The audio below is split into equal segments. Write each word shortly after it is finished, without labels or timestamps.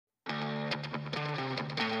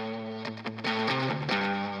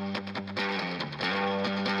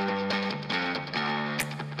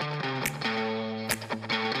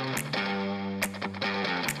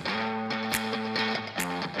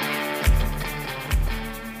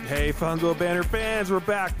Hey, Fungo Banner fans, we're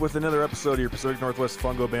back with another episode of your Pacific Northwest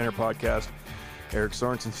Fungo Banner podcast. Eric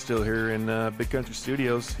Sorensen still here in Big Country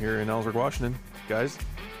Studios here in Ellsworth, Washington. Guys,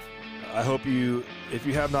 I hope if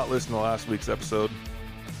you have not listened to last week's episode,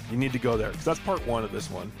 you need to go there because that's part one of this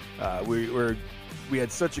one. We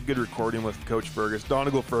had such a good recording with Coach Fergus,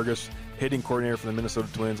 Donegal Fergus, hitting coordinator for the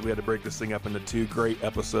Minnesota Twins. We had to break this thing up into two great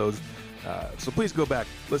episodes. So please go back,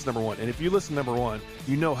 listen number one. And if you listen number one,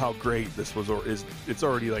 you know how great this was, or is. It's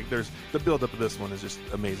already like the build up of this one is just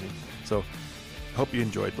amazing. So hope you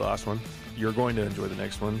enjoyed the last one. You're going to enjoy the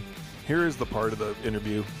next one. Here is the part of the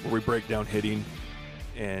interview where we break down hitting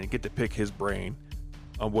and get to pick his brain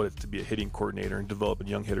on what it's to be a hitting coordinator and developing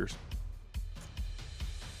young hitters.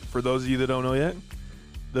 For those of you that don't know yet,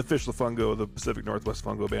 the official Fungo of the Pacific Northwest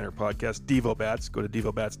Fungo Banner podcast, Devo Bats. Go to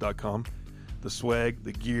devobats.com. The swag,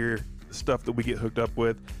 the gear, the stuff that we get hooked up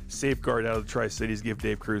with. Safeguard out of the Tri-Cities. Give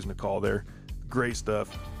Dave Cruz a call there. Great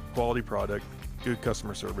stuff. Quality product. Good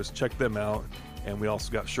customer service. Check them out. And we also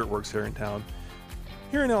got Shirtworks here in town.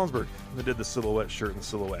 Here in Ellensburg. They did the silhouette shirt and the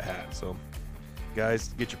silhouette hat. So,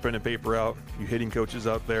 guys, get your pen and paper out. You hitting coaches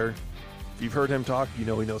out there. If you've heard him talk, you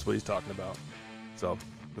know he knows what he's talking about. So,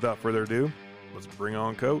 without further ado, let's bring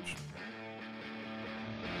on Coach.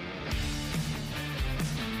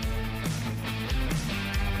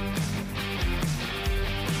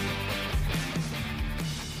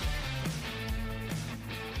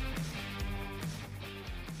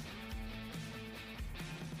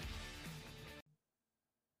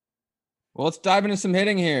 Well, let's dive into some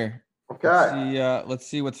hitting here. Okay. Let's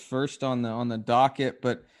see what's first on the docket.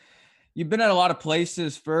 But you've been at a lot of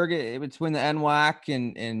places, Ferg, between the NWAC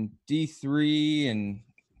and D3 and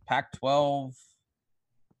Pac-12,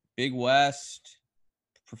 Big West,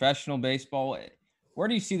 professional baseball. Where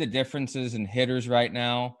do you see the differences in hitters right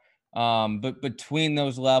now? But between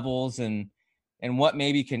those levels and what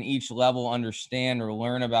maybe can each level understand or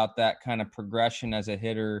learn about that kind of progression as a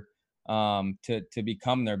hitter to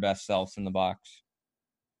become their best selves in the box?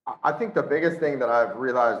 I think the biggest thing that I've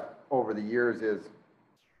realized over the years is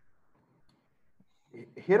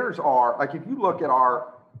hitters are, like, if you look at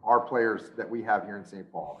our players that we have here in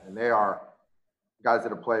St. Paul, and they are guys that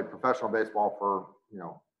have played professional baseball for,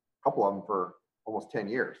 a couple of them for almost 10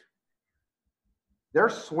 years. Their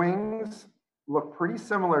swings look pretty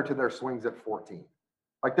similar to their swings at 14.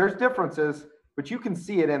 Like, there's differences, but you can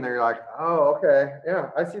see it in there. You're like, oh, okay, yeah,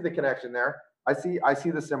 I see the connection there. I see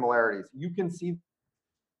the similarities. You can see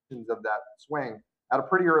of that swing at a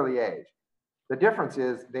pretty early age. The difference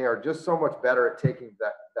is they are just so much better at taking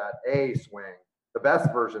that A swing, the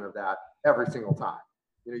best version of that, every single time.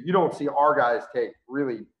 You don't see our guys take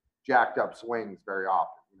really jacked up swings very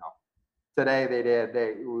often. Today they did.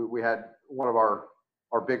 We had one of our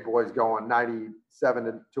big boys going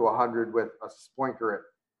 97 to 100 with a splinker at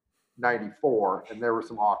 94, and there were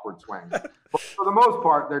some awkward swings. But for the most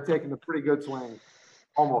part, they're taking a pretty good swing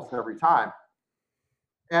almost every time.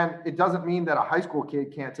 And it doesn't mean that a high school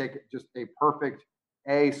kid can't take just a perfect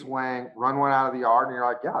A swing, run one out of the yard, and you're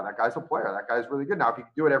like, yeah, that guy's a player. That guy's really good. Now, if he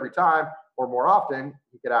could do it every time or more often,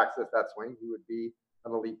 he could access that swing, he would be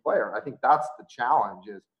an elite player. I think that's the challenge,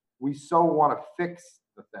 is we so want to fix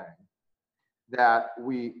the thing that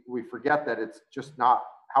we forget that it's just not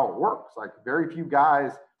how it works. Like, very few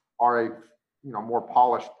guys are a more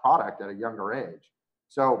polished product at a younger age.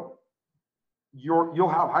 So you'll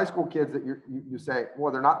have high school kids that you say, well,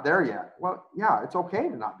 they're not there yet. Well, yeah, it's okay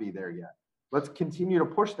to not be there yet. Let's continue to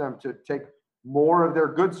push them to take more of their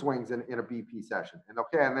good swings in a BP session.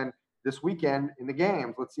 And then this weekend in the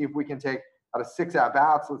games, let's see if we can take, out of 6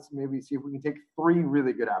 at-bats, let's maybe see if we can take 3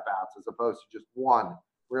 really good at-bats as opposed to just one.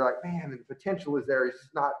 We're like, man, the potential is there. He's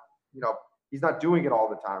just not, he's not doing it all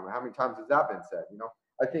the time. How many times has that been said?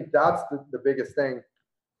 I think that's the biggest thing,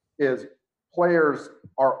 is players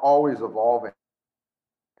are always evolving.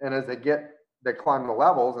 And as they climb the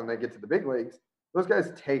levels and they get to the big leagues, those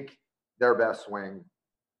guys take their best swing.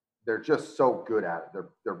 They're just so good at it.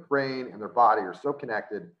 Their brain and their body are so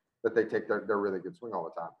connected that they take their really good swing all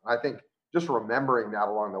the time. And I think just remembering that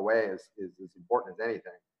along the way is as important as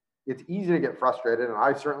anything. It's easy to get frustrated, and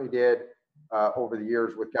I certainly did over the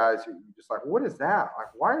years with guys who just like, what is that? Like,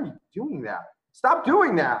 why are you doing that? Stop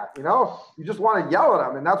doing that. You just want to yell at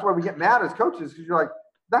them. And that's why we get mad as coaches, because you're like,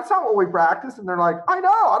 that's not what we practice. And they're like, I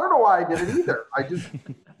know. I don't know why I did it either. I just,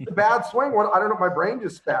 the bad swing. I don't know. My brain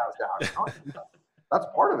just spazzed out. That's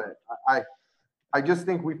part of it. I just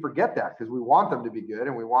think we forget that because we want them to be good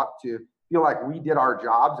and we want to feel like we did our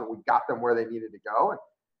jobs and we got them where they needed to go. And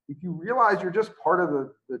if you realize you're just part of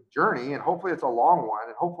the journey, and hopefully it's a long one,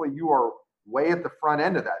 and hopefully you are way at the front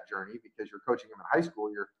end of that journey because you're coaching them in high school,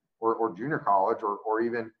 you're or junior college or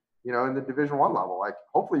even, you know, in the Division I level. Like,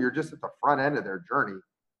 hopefully you're just at the front end of their journey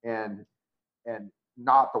and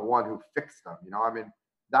not the one who fixed them. You know, I mean,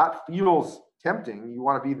 that feels tempting. You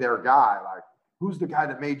want to be their guy. Like, who's the guy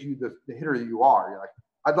that made you the hitter you are? You're like,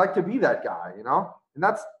 I'd like to be that guy, you know? And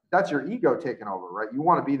that's your ego taking over, right? You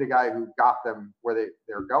want to be the guy who got them where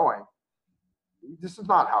they're going. This is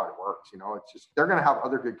not how it works, you know. It's just they're going to have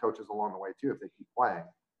other good coaches along the way too if they keep playing.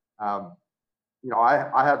 You know,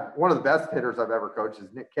 I had one of the best hitters I've ever coached is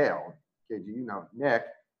Nick Kale. KG, you know Nick.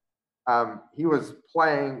 He was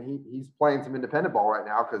playing. He's playing some independent ball right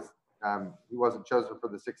now because he wasn't chosen for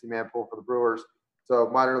the 60-man pool for the Brewers. So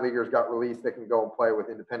minor leaguers got released. They can go and play with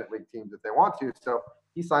independent league teams if they want to. So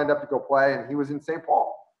he signed up to go play, and he was in St.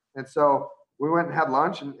 Paul. And so we went and had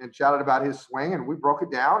lunch and chatted about his swing, and we broke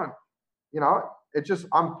it down. And, you know, it just,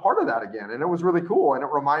 I'm part of that again. And it was really cool. And it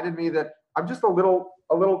reminded me that I'm just a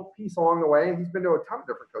little piece along the way. And he's been to a ton of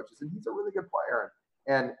different coaches, and he's a really good player.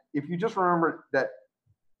 And if you just remember that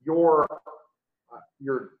your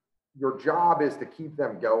job is to keep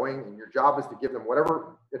them going, and your job is to give them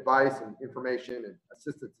whatever advice and information and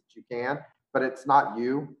assistance that you can, but it's not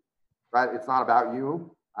you, right? It's not about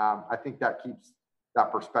you. I think that keeps that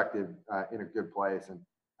perspective in a good place.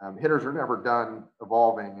 And hitters are never done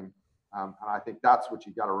evolving. And I think that's what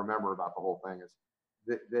you got to remember about the whole thing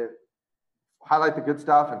is they highlight the good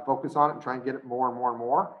stuff and focus on it and try and get it more and more and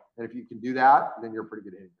more. And if you can do that, then you're a pretty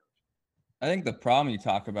good hitting coach. I think the problem you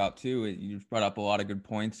talk about too, you've brought up a lot of good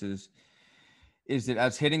points, is that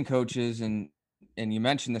as hitting coaches, and you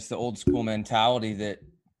mentioned this, the old school mentality that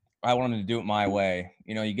I wanted to do it my way.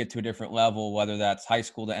 You know, you get to a different level, whether that's high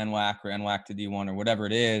school to NWAC or NWAC to D1 or whatever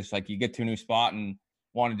it is, like you get to a new spot and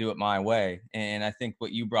want to do it my way. And I think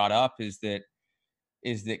what you brought up is that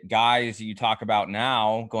guys you talk about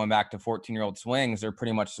now, going back to 14-year-old swings, they're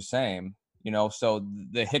pretty much the same, you know, so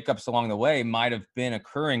the hiccups along the way might have been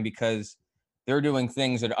occurring because they're doing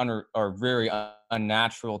things that are very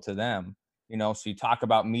unnatural to them, you know. So you talk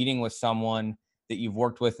about meeting with someone that you've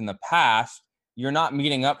worked with in the past. You're not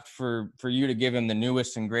meeting up for you to give him the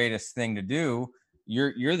newest and greatest thing to do.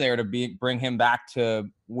 You're there to bring him back to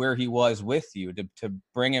where he was with you, to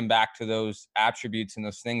bring him back to those attributes and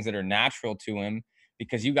those things that are natural to him,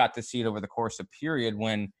 because you got to see it over the course of period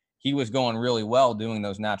when he was going really well doing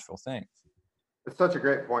those natural things. It's such a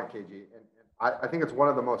great point, KG. And I think it's one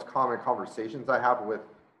of the most common conversations I have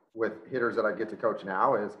with hitters that I get to coach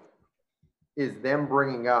now is them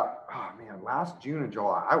bringing up, oh man, last June and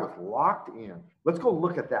July, I was locked in. Let's go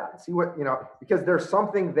look at that and see what, you know, because there's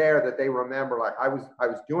something there that they remember. Like I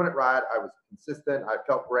was doing it right. I was consistent. I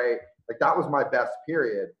felt great. Like that was my best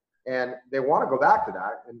period. And they want to go back to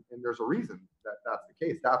that. And there's a reason that that's the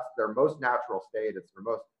case. That's their most natural state. It's their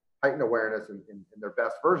most heightened awareness and their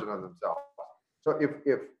best version of themselves. So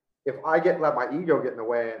if I let my ego get in the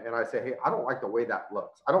way and I say, hey, I don't like the way that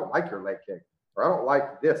looks. I don't like your leg kick, or I don't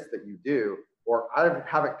like this that you do, or I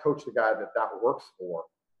haven't coached the guy that works for,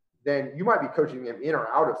 then you might be coaching them in or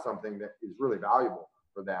out of something that is really valuable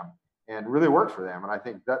for them and really works for them. And I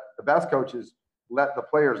think that the best coaches let the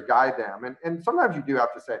players guide them. And sometimes you do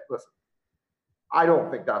have to say, listen, I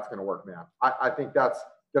don't think that's going to work, man. I think that's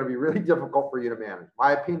going to be really difficult for you to manage.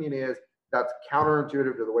 My opinion is that's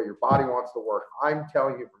counterintuitive to the way your body wants to work. I'm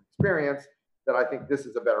telling you from experience that I think this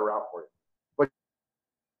is a better route for you. But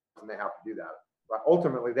they have to do that. Right?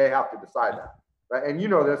 Ultimately, they have to decide that. Right? And you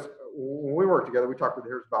know this, when we work together, we talk with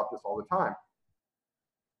hitters about this all the time.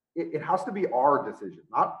 It has to be our decision,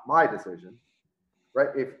 not my decision. Right?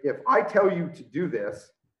 If I tell you to do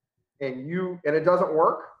this and it doesn't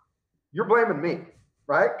work, you're blaming me,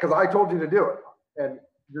 right? Because I told you to do it. And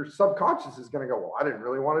your subconscious is going to go, well, I didn't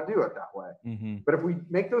really want to do it that way. Mm-hmm. But if we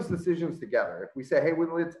make those decisions together, if we say, hey,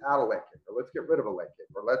 let's add a leg kick, or let's get rid of a leg kick,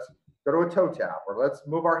 or let's go to a toe tap, or let's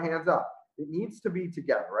move our hands up, it needs to be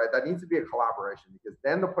together, right? That needs to be a collaboration, because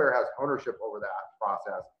then the player has ownership over that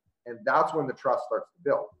process. And that's when the trust starts to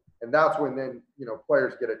build. And that's when then, you know,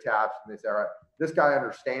 players get attached and they say, all right, this guy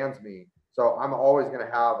understands me. So I'm always going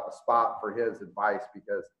to have a spot for his advice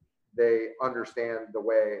because they understand the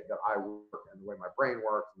way that I work and the way my brain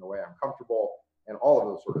works and the way I'm comfortable and all of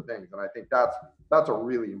those sort of things. And I think that's a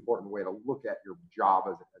really important way to look at your job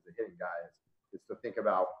as a hitting guy is to think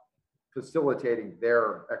about facilitating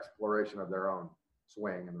their exploration of their own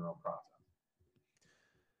swing and their own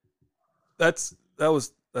process. That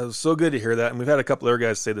was so good to hear that. And we've had a couple other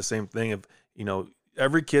guys say the same thing of, you know,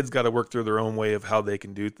 every kid's got to work through their own way of how they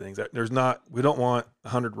can do things. We don't want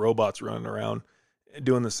 100 robots running around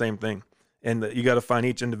doing the same thing. And you got to find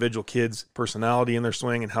each individual kid's personality in their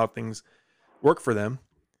swing and how things work for them.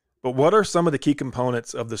 But what are some of the key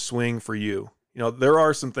components of the swing for you? there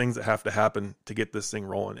are some things that have to happen to get this thing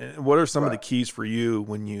rolling. And what are some of the Right. keys for you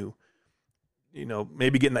when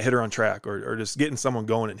maybe getting that hitter on track or just getting someone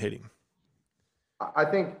going and hitting? I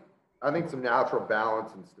think some natural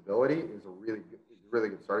balance and stability is a really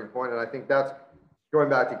good starting point. And I think that's going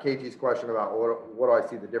back to KG's question about what do I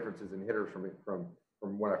see the differences in hitters from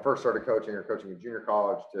when I first started coaching or coaching in junior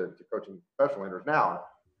college to coaching professional hitters now.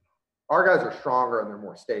 Our guys are stronger and they're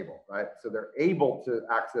more stable, right? So they're able to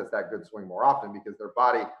access that good swing more often because their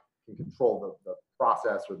body can control the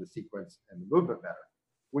process or the sequence and the movement better.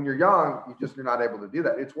 When you're young, you're not able to do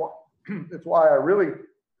that. It's why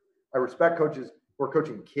I respect coaches who are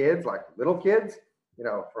coaching kids, like little kids,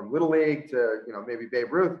 from little league to, maybe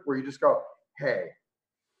Babe Ruth, where you just go, hey,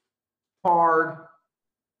 hard,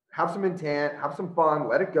 have some intent, have some fun,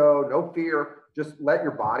 let it go, no fear, just let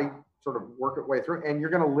your body sort of work its way through, and you're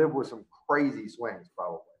going to live with some crazy swings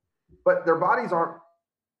probably. But their bodies aren't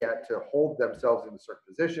yet to hold themselves into certain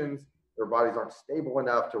positions. Their bodies aren't stable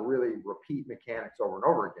enough to really repeat mechanics over and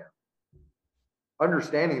over again.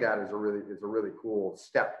 Understanding that is a really cool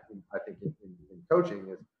step, I think, in coaching,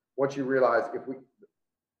 is once you realize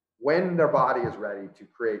when their body is ready to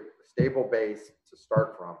create a stable base to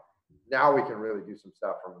start from, now we can really do some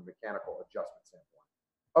stuff from a mechanical adjustment standpoint.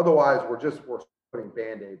 Otherwise, we're putting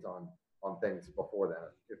Band-Aids on things before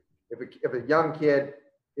that. If a young kid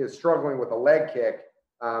is struggling with a leg kick,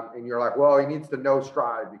 and you're like, well, he needs to no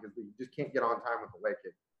stride because he just can't get on time with the leg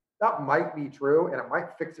kick. That might be true, and it might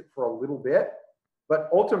fix it for a little bit, but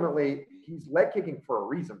ultimately, he's leg kicking for a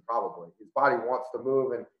reason, probably. His body wants to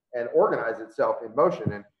move and organize itself in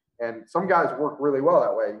motion, and some guys work really well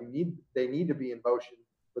that way. They need to be in motion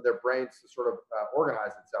for their brains to sort of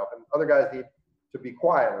organize itself, and other guys need to be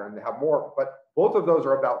quieter and have more. But both of those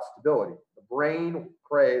are about stability. The brain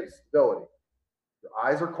craves stability. Your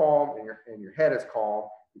eyes are calm and your head is calm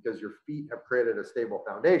because your feet have created a stable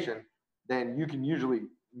foundation. Then you can usually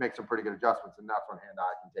make some pretty good adjustments, and that's when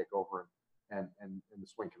hand-eye can take over and the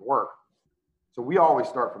swing can work. So we always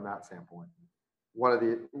start from that standpoint.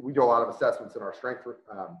 We do a lot of assessments in our strength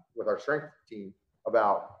with our strength team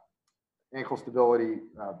about ankle stability,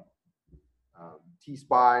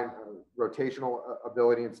 T-spine, rotational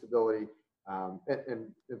ability and stability,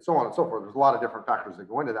 and so on and so forth. There's a lot of different factors that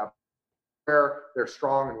go into that, where they're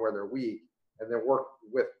strong and where they're weak, and then work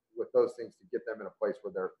with those things to get them in a place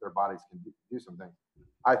where their bodies can do some things.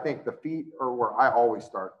 I think the feet are where I always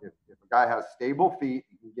start. If a guy has stable feet,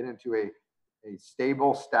 you can get into a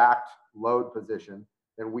stable stacked load position,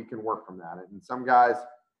 then we can work from that. And some guys,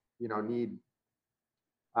 need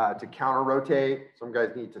to counter rotate. Some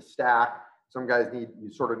guys need to stack. Some guys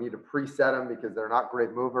you sort of need to preset them because they're not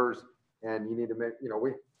great movers, and you need to make.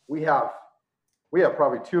 We have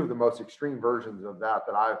probably two of the most extreme versions of that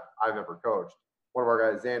I've ever coached. One of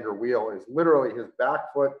our guys, Xander Wheel, is literally his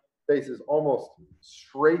back foot faces almost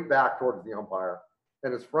straight back towards the umpire,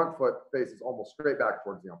 and his front foot faces almost straight back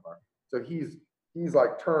towards the umpire. So he's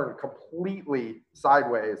like turned completely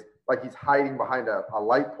sideways, like he's hiding behind a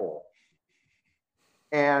light pole.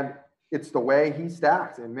 And it's the way he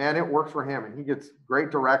stacks, and man, it works for him, and he gets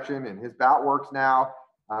great direction, and his bat works now.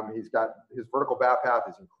 He's got his vertical bat path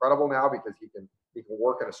is incredible now because he can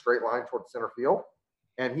work in a straight line towards center field.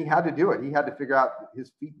 And he had to do it. He had to figure out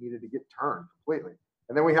his feet needed to get turned completely.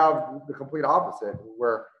 And then we have the complete opposite,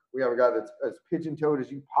 where we have a guy that's as pigeon-toed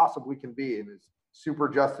as you possibly can be in his super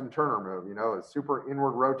Justin Turner move, is super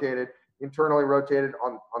inward rotated, internally rotated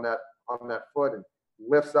on that foot, and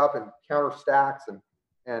lifts up and counter stacks,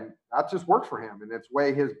 and that just works for him. And it's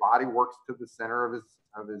way his body works to the center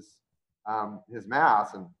of his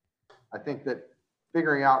mass. And I think that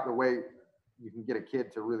figuring out the way you can get a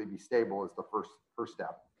kid to really be stable is the first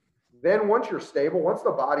step. Then once you're stable, once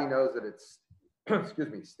the body knows that it's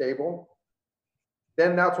stable,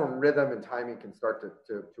 then that's when rhythm and timing can start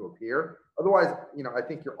to appear. Otherwise, I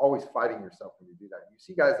think you're always fighting yourself when you do that. You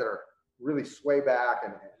see guys that are really sway back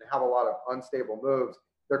and have a lot of unstable moves.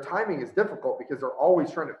 Their timing is difficult because they're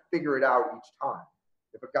always trying to figure it out each time.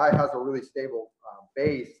 If a guy has a really stable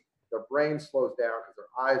base, their brain slows down because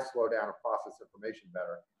their eyes slow down and process information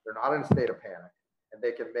better. They're not in a state of panic, and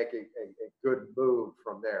they can make a good move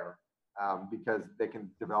from there because they can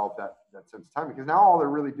develop that sense of timing. Because now all they're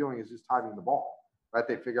really doing is just timing the ball, right?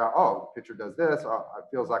 They figure out, oh, the pitcher does this. It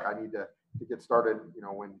feels like I need to get started,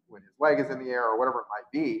 when his leg is in the air or whatever it might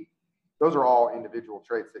be. Those are all individual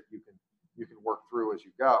traits that you can work through as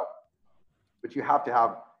you go. But you have to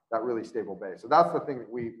have that really stable base. So that's the thing that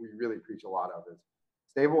we really preach a lot of, is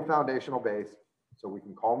stable foundational base, so we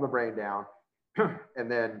can calm the brain down,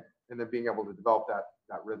 and then being able to develop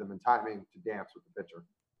that rhythm and timing to dance with the pitcher.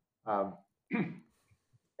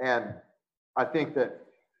 And I think that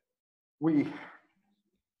we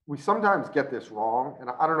sometimes get this wrong, and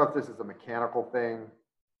I don't know if this is a mechanical thing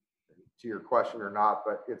to your question or not,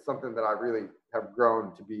 but it's something that I really have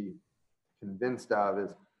grown to be convinced of.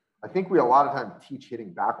 Is I think we a lot of times teach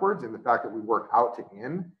hitting backwards, in the fact that we work out to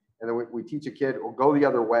in, and then we teach a kid, well, go the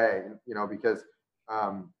other way, because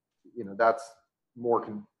that's more,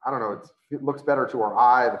 I don't know, it looks better to our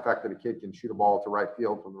eye, the fact that a kid can shoot a ball to right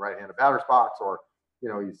field from the right-handed batter's box, or,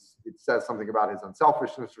 it says something about his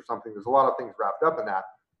unselfishness or something. There's a lot of things wrapped up in that.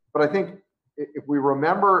 But I think if we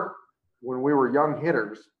remember when we were young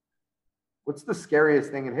hitters, what's the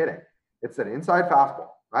scariest thing in hitting? It's an inside fastball,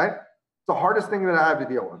 right? It's the hardest thing that I have to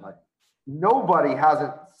deal with. Like, nobody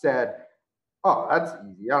hasn't said, oh, that's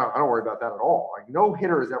easy. I don't worry about that at all. Like, no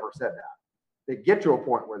hitter has ever said that. They get to a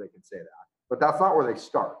point where they can say that, but that's not where they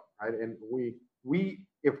start, right? And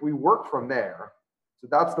if we work from there, so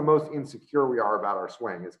that's the most insecure we are about our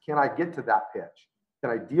swing, is, can I get to that pitch? Can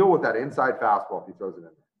I deal with that inside fastball if he throws it in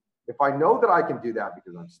there? If I know that I can do that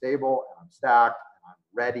because I'm stable and I'm stacked and I'm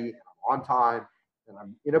ready and I'm on time and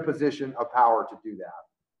I'm in a position of power to do that,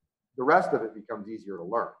 the rest of it becomes easier to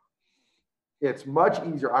learn. It's much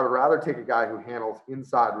easier. I would rather take a guy who handles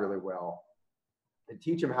inside really well and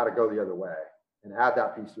teach him how to go the other way and add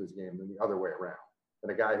that piece to his game than the other way around, than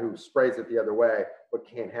a guy who sprays it the other way but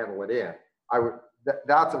can't handle it in.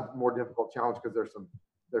 That's a more difficult challenge, because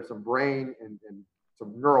there's some brain and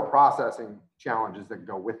some neural processing challenges that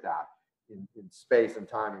go with that in space and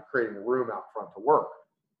time, and creating the room out front to work.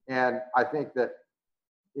 And I think that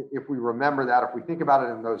if we remember that, if we think about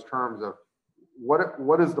it in those terms of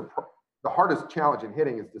what is the hardest challenge in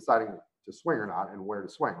hitting, is deciding to swing or not and where to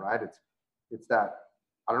swing, right? It's that,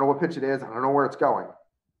 I don't know what pitch it is, I don't know where it's going.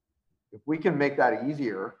 If we can make that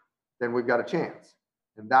easier, then we've got a chance.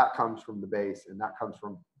 And that comes from the base, and that comes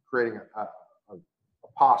from creating a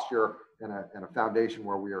posture and a foundation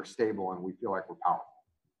where we are stable and we feel like we're powerful.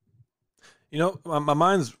 My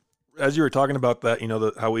mind's, as you were talking about that,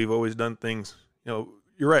 how we've always done things, you're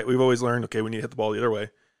right. We've always learned, okay, we need to hit the ball the other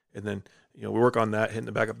way. And then, we work on that, hitting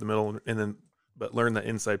it back up the middle, but learn that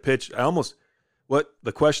inside pitch. What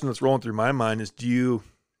the question that's rolling through my mind is, and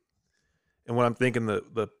what I'm thinking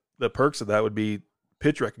the perks of that would be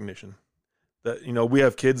pitch recognition. That, we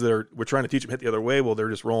have kids that we're trying to teach them hit the other way. Well,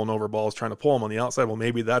 they're just rolling over balls, trying to pull them on the outside. Well,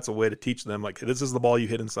 maybe that's a way to teach them, like, this is the ball you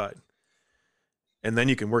hit inside. And then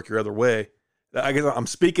you can work your other way. I guess I'm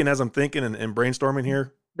speaking as I'm thinking and brainstorming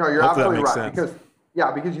here. No, you're absolutely right.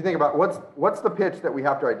 Because you think about what's the pitch that we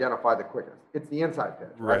have to identify the quickest? It's the inside pitch,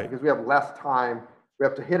 right? Because we have less time. We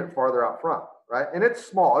have to hit it farther out front, right? And it's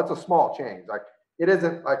small. It's a small change. Like, it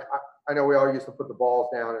isn't like, I know we all used to put the balls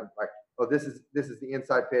down and like, oh, this is the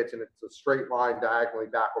inside pitch and it's a straight line diagonally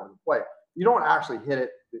back over the plate. You don't actually hit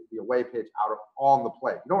it, the away pitch, on the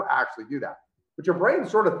plate. You don't actually do that. But your brain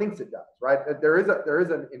sort of thinks it does, right? There is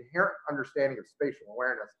an inherent understanding of spatial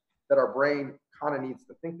awareness that our brain kind of needs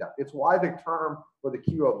to think that. It's why the term or the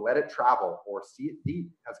cue of let it travel or see it deep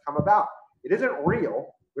has come about. It isn't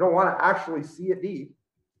real. We don't want to actually see it deep,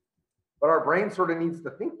 but our brain sort of needs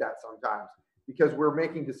to think that sometimes, because we're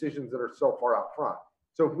making decisions that are so far out front.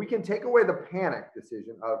 So if we can take away the panic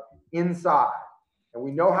decision of inside, and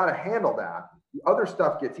we know how to handle that, the other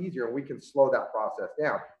stuff gets easier and we can slow that process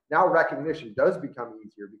down. Now recognition does become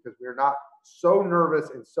easier because we're not so nervous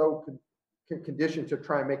and so conditioned to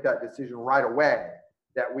try and make that decision right away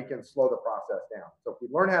that we can slow the process down. So if we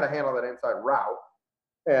learn how to handle that inside route,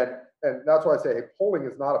 and that's why I say, hey, pulling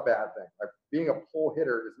is not a bad thing. Like, being a pull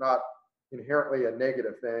hitter is not inherently a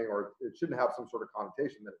negative thing, or it shouldn't have some sort of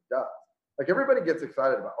connotation that it does. Like, everybody gets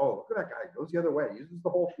excited about, oh, look at that guy, goes the other way, uses the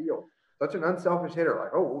whole field. Such an unselfish hitter.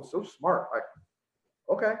 Like, oh, so smart. Like,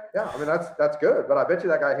 okay, yeah, I mean, that's good, but I bet you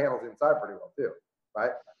that guy handles inside pretty well too,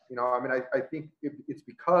 right? I think it's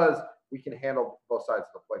because we can handle both sides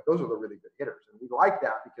of the plate. Those are the really good hitters, and we like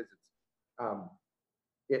that because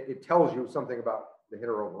it tells you something about the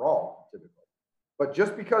hitter overall, typically. But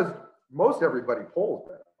just because most everybody pulls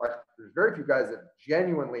better, like, there's very few guys that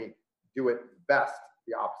genuinely do it best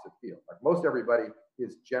the opposite field. Like, most everybody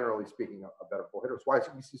is, generally speaking, a better pull hitter. That's why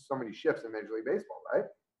we see so many shifts in Major League Baseball, right?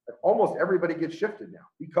 Like, almost everybody gets shifted now,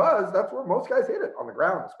 because that's where most guys hit it, on the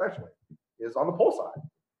ground especially, is on the pull side.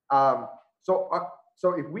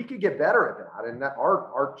 So if we could get better at that, and that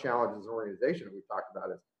our challenge as an organization that we've talked about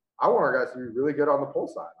is, I want our guys to be really good on the pull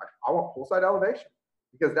side. Like, I want pull side elevation,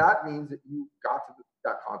 because that means that you got to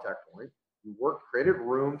that contact point, you created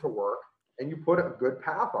room to work, and you put a good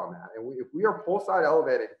path on that. And if we are pull side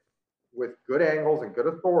elevated with good angles and good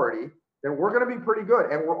authority, then we're going to be pretty good.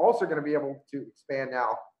 And we're also going to be able to expand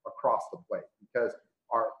now across the plate, because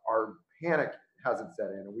our panic hasn't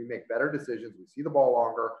set in, and we make better decisions. We see the ball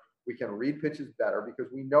longer. We can read pitches better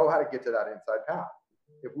because we know how to get to that inside path.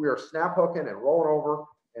 If we are snap hooking and rolling over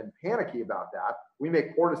and panicky about that, we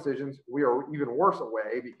make poor decisions. We are even worse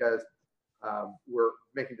away because we're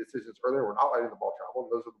making decisions earlier. We're not letting the ball travel.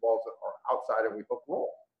 And those are the balls that are outside and we hook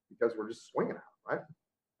roll because we're just swinging at them, right?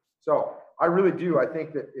 So I really do. I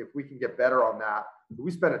think that if we can get better on that,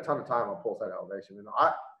 we spend a ton of time on pull side elevation. And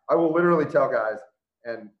I will literally tell guys,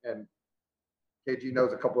 and KG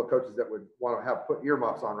knows a couple of coaches that would want to have put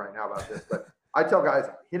earmuffs on right now about this, but I tell guys,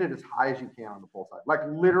 hit it as high as you can on the pull side. Like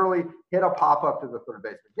literally hit a pop-up to the third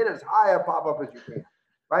baseman. Hit as high a pop-up as you can,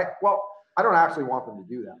 right? Well, I don't actually want them to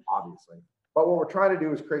do that, obviously. But what we're trying to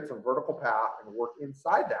do is create some vertical path and work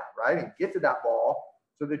inside that, right? And get to that ball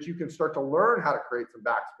so that you can start to learn how to create some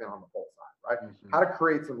backspin on the pull side, right? Mm-hmm. How to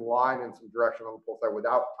create some line and some direction on the pull side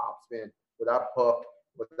without topspin, without hook,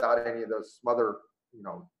 without any of those smother,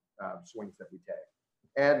 swings that we take.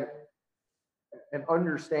 And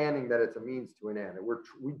understanding that it's a means to an end. And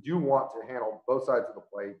we do want to handle both sides of the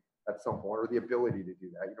plate at some point, or the ability to do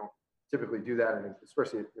that. You don't typically do that,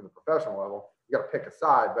 especially in the professional level. You got to pick a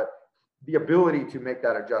side, but the ability to make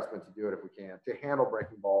that adjustment to do it if we can, to handle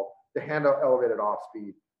breaking balls, to handle elevated off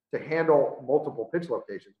speed, to handle multiple pitch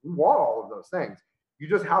locations. We want all of those things. You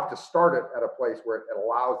just have to start it at a place where it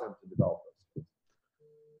allows them to develop those.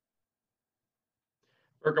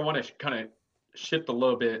 Burke, I want to kind of shift a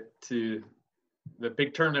little bit to the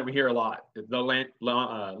big term that we hear a lot, the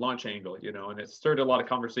launch angle, and it started a lot of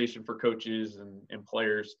conversation for coaches and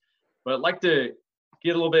players. But I'd like to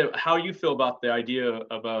get a little bit how you feel about the idea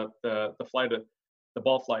about the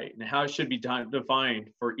ball flight and how it should be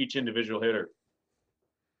defined for each individual hitter.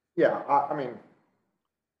 Yeah,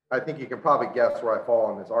 I think you can probably guess where I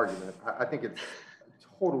fall in this argument. I think it's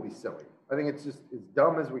totally silly. I think it's just as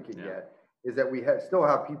dumb as we can get, is that we still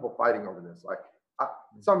have people fighting over this. Like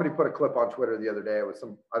somebody put a clip on Twitter the other day. It was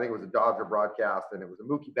I think it was a Dodger broadcast, and it was a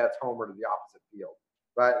Mookie Betts homer to the opposite field,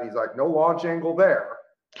 right? And he's like, no launch angle there.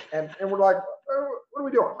 And we're like, what are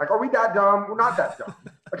we doing? Like, are we that dumb? We're not that dumb.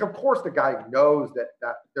 Like, of course the guy knows that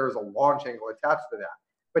there's a launch angle attached to that.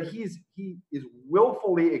 But he is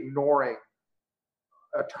willfully ignoring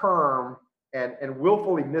a term and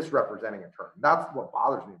willfully misrepresenting a term. That's what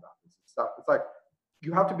bothers me about this stuff. It's like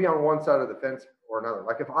you have to be on one side of the fence or another.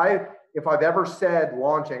 Like if I've ever said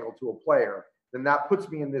launch angle to a player, then that puts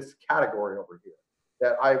me in this category over here.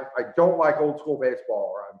 That I don't like old school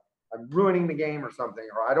baseball, or I'm ruining the game or something,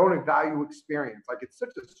 or I don't value experience. Like, it's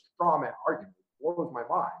such a straw man argument. It blows my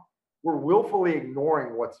mind. We're willfully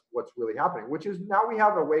ignoring what's really happening, which is now we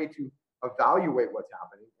have a way to evaluate what's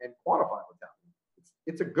happening and quantify what's happening.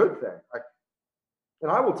 It's a good thing.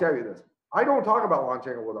 And I will tell you this. I don't talk about launch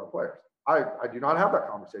angle with our players. I do not have that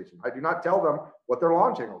conversation. I do not tell them what their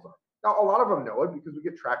launch angles are. Now, a lot of them know it because we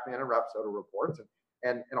get TrackMan and Rapsodo reports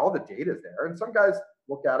and all the data is there. And some guys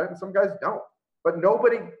look at it and some guys don't. But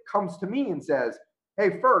nobody comes to me and says, hey,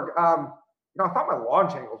 Ferg, I thought my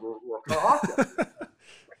launch angles were kind of off.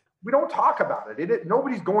 We don't talk about it.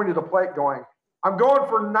 Nobody's going to the plate going, I'm going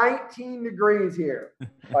for 19 degrees here.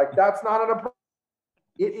 Like, that's not an approach.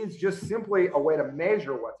 It is just simply a way to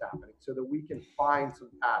measure what's happening so that we can find some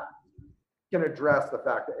patterns, can address the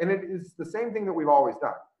fact that, and it is the same thing that we've always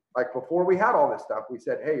done. Like, before we had all this stuff, we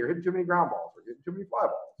said, hey, you're hitting too many ground balls, or you're hitting too many fly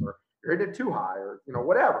balls, or you're hitting it too high, or,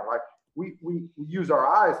 whatever. Like, we use our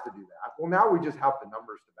eyes to do that. Well, now we just have the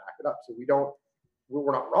numbers to back it up. So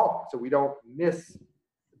we're not wrong. So we don't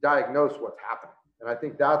misdiagnose what's happening. And I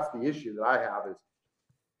think that's the issue that I have is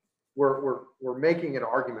we're making an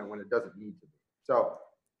argument when it doesn't need to be. So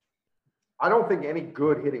I don't think any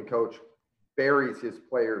good hitting coach buries his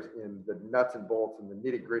players in the nuts and bolts and the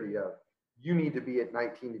nitty gritty of you need to be at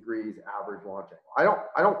 19 degrees average launch angle.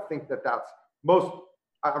 I don't think that's most.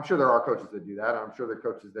 I'm sure there are coaches that do that. I'm sure there are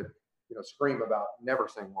coaches that scream about never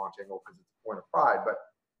saying launch angle because it's a point of pride. But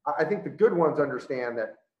I think the good ones understand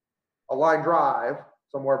that a line drive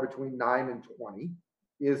somewhere between 9 and 20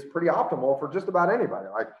 is pretty optimal for just about anybody.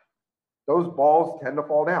 Like, those balls tend to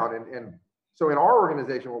fall down. And so in our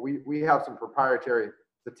organization, we have some proprietary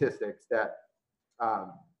statistics that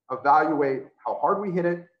evaluate how hard we hit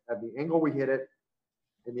it, at the angle we hit it,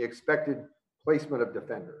 and the expected placement of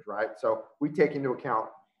defenders, right? So we take into account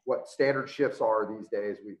what standard shifts are these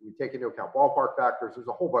days. We take into account ballpark factors. There's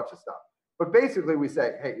a whole bunch of stuff. But basically we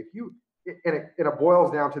say, hey, if you, and it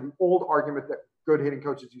boils down to the old argument that good hitting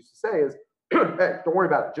coaches used to say is, hey, don't worry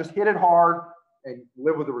about it. Just hit it hard and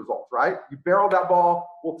live with the results, right? You barrel that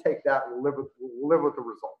ball, we'll take that. We'll live with the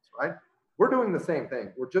results, right? We're doing the same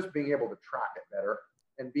thing. We're just being able to track it better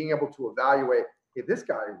and being able to evaluate, hey, this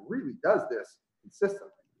guy really does this consistently.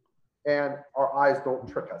 and our eyes don't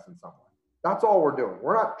trick us in some way. That's all we're doing.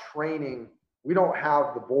 We're not training. We don't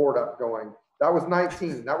have the board up going, that was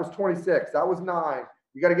 19, that was 26, that was 9.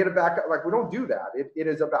 You got to get it back up. Like, we don't do that. It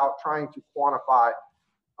is about trying to quantify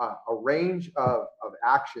a range of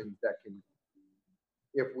actions that can,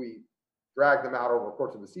 if we drag them out over the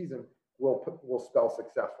course of the season, will spell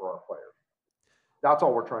success for our players. That's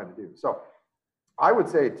all we're trying to do. So I would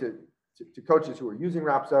say to coaches who are using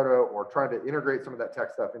Rapsodo or trying to integrate some of that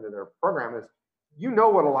tech stuff into their program is, you know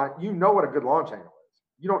what a good launch angle is.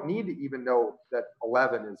 You don't need to even know that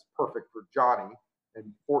 11 is perfect for Johnny and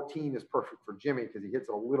 14 is perfect for Jimmy because he hits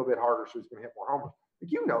it a little bit harder, so he's going to hit more homers.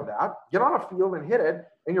 Like, you know that. Get on a field and hit it,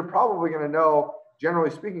 and you're probably going to know, generally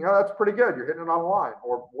speaking, oh, that's pretty good. You're hitting it on a line,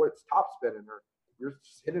 or boy, it's top spinning, or you're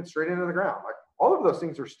just hitting it straight into the ground. Like, all of those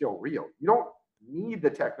things are still real. You don't need the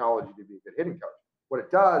technology to be a good hitting coach. What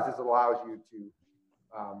it does is it allows you to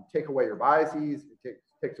take away your biases, it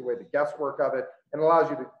takes away the guesswork of it, and allows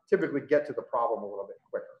you to typically get to the problem a little bit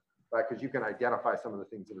quicker, right? Because you can identify some of the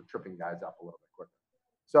things that are tripping guys up a little bit quicker.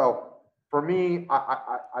 So for me,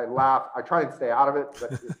 I laugh. I try and stay out of it,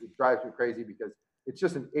 but it drives me crazy because it's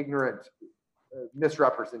just an ignorant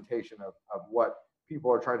misrepresentation of what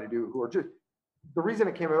people are trying to do, who are just, the reason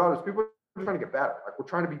it came about is people are trying to get better. Like, we're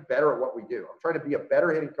trying to be better at what we do. I'm trying to be a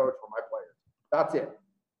better hitting coach for my players. That's it.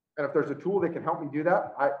 And if there's a tool that can help me do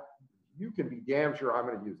that, you can be damn sure I'm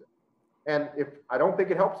going to use it. And if I don't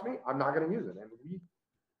think it helps me, I'm not going to use it. And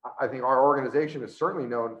I think our organization is certainly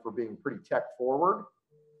known for being pretty tech forward.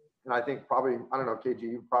 And I think probably, I don't know, KG,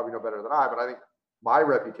 you probably know better than I, but I think my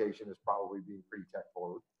reputation is probably being pretty tech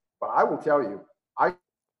forward. But I will tell you, I do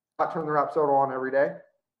not turn the Rapsodo on every day.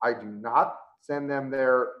 I do not send them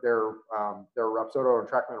their Rapsodo and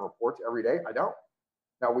TrackMan reports every day. I don't.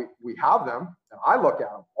 Now, we have them, and I look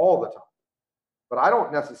at them all the time. But I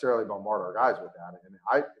don't necessarily bombard our guys with that.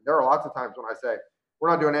 And there are lots of times when I say, we're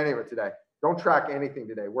not doing any of it today. Don't track anything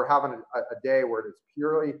today. We're having a day where it's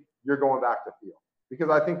purely, you're going back to field. Because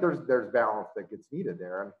I think there's balance that gets needed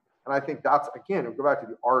there. And I think that's, again, we'll go back to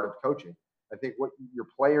the art of coaching. I think what your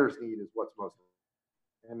players need is what's most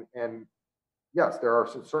important. And yes, there are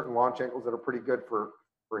some certain launch angles that are pretty good for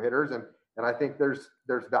hitters. And I think there's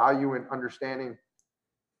value in understanding,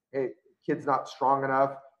 hey, kid's not strong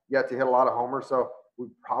enough yet to hit a lot of homers. So we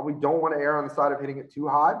probably don't want to err on the side of hitting it too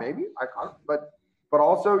high, maybe. But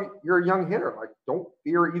also, you're a young hitter. Like, don't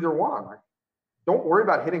fear either one. Like, don't worry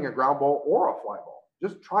about hitting a ground ball or a fly ball.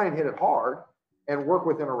 Just try and hit it hard and work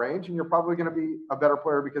within a range, and you're probably going to be a better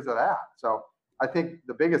player because of that. So I think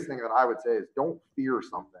the biggest thing that I would say is don't fear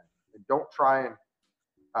something, and don't try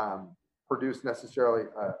and produce necessarily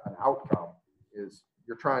an outcome. Is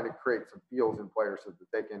you're trying to create some feels in players so that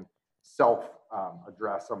they can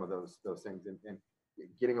address some of those things, and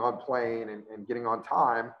getting on plane and getting on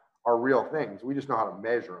time are real things. We just know how to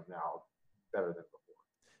measure them now better than before.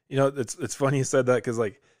 You know, it's funny you said that, because,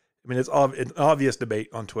 like, I mean, it's an obvious debate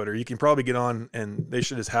on Twitter. You can probably get on, and they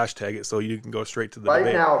should just hashtag it so you can go straight to the debate.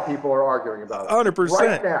 Right now, people are arguing about it. 100%.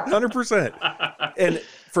 Right now. 100%. And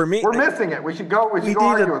for me, we're missing it. We should go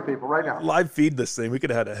argue with people right now. Live feed this thing. We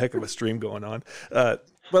could have had a heck of a stream going on. But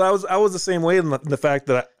I was the same way in the fact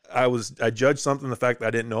that I judged something, the fact that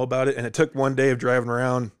I didn't know about it. And it took one day of driving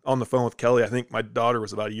around on the phone with Kelly. I think my daughter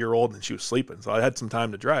was about a year old and she was sleeping. So I had some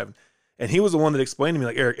time to drive. And he was the one that explained to me,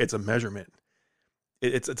 like, Eric, it's a measurement.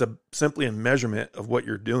 It's simply a measurement of what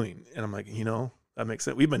you're doing. And I'm like, that makes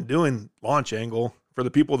sense. We've been doing launch angle for the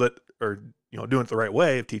people that are, doing it the right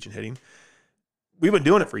way of teaching hitting. We've been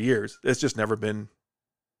doing it for years. It's just never been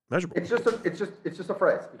measurable. It's just a phrase. It's just a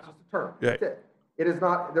term. Yeah. That's it. It is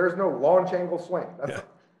not, there's no launch angle swing.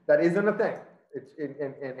 That isn't a thing. It's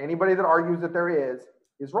and anybody that argues that there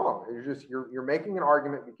is wrong. You're making an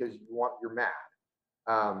argument because you're mad.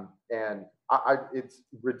 And it's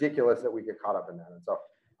ridiculous that we get caught up in that. And so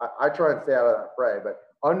I try and stay out of that fray, but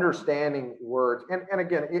understanding words, and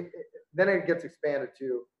again, then it gets expanded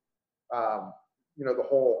to, the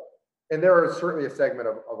whole, and there is certainly a segment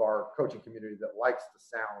of our coaching community that likes to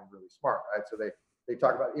sound really smart, right? So they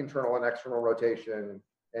talk about internal and external rotation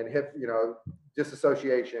and hip,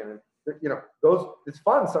 disassociation, and, those, it's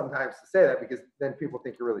fun sometimes to say that because then people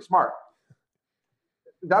think you're really smart.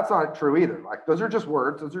 That's not true either. Like, those are just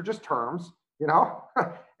words. Those are just terms,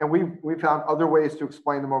 and we've found other ways to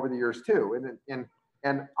explain them over the years too.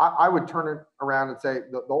 And I would turn it around and say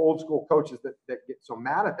the old school coaches that get so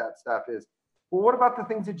mad at that stuff is, well, what about the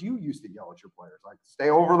things that you used to yell at your players? Like, stay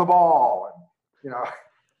over the ball. And,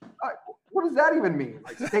 what does that even mean?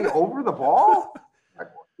 Like, stay over the ball?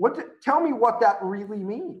 Like, tell me what that really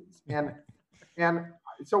means. And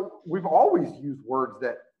so we've always used words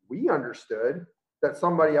that we understood that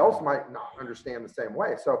somebody else might not understand the same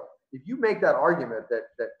way. So if you make that argument that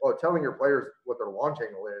telling your players what their launch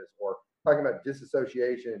angle is, or talking about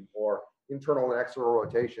disassociation or internal and external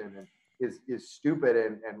rotation and is stupid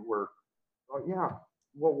and we're, yeah,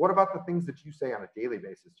 well, what about the things that you say on a daily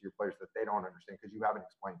basis to your players that they don't understand because you haven't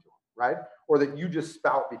explained to them, right? Or that you just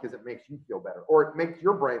spout because it makes you feel better, or it makes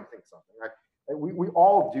your brain think something, right? We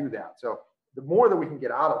all do that. So the more that we can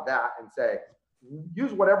get out of that and say,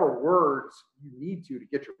 use whatever words you need to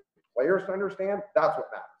get your players to understand, that's what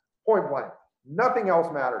matters. Point blank. Nothing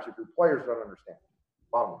else matters if your players don't understand.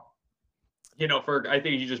 Bottom line. You know, Ferg, I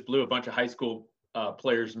think you just blew a bunch of high school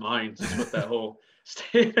players' minds with that whole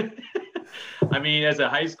statement. I mean, as a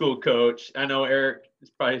high school coach, I know Eric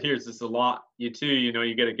probably hears this a lot. You too, you know,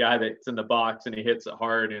 you get a guy that's in the box and he hits it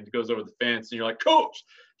hard and it goes over the fence and you're like, Coach,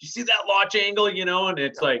 do you see that launch angle? You know, and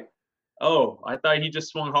it's like, oh, I thought he just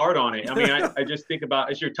swung hard on it. I mean, I just think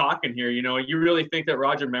about, as you're talking here, you know, you really think that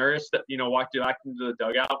Roger Maris, you know, walked back into the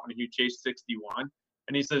dugout when he chased 61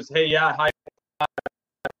 and he says, hey, yeah, high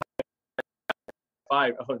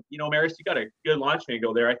five. Oh, you know, Maris, you got a good launch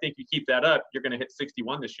angle there. I think you keep that up, you're going to hit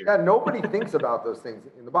 61 this year. Yeah, nobody thinks about those things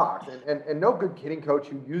in the box. And no good hitting coach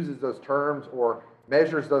who uses those terms or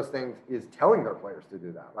measures those things is telling their players to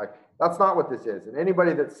do that. Like, that's not what this is. And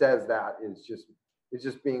anybody that says that is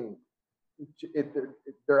just being,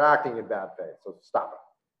 they're acting in bad faith. So stop it.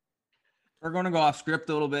 We're going to go off script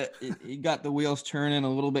a little bit. You got the wheels turning a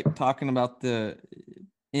little bit, talking about the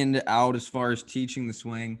in to out as far as teaching the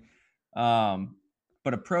swing.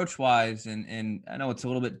 But approach wise, and I know it's a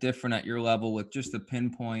little bit different at your level with just the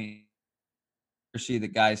pinpoint accuracy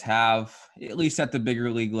that guys have, at least at the bigger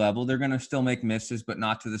league level. They're going to still make misses, but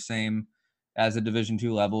not to the same as the Division II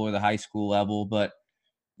level or the high school level. But,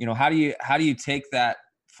 you know, how do you take that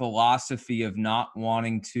philosophy of not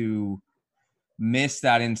wanting to miss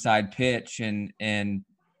that inside pitch and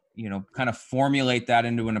you know, kind of formulate that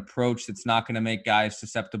into an approach that's not going to make guys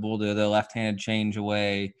susceptible to the left-handed change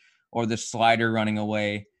away or the slider running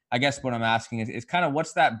away? I guess what I'm asking is kind of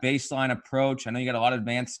what's that baseline approach? I know you got a lot of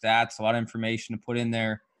advanced stats, a lot of information to put in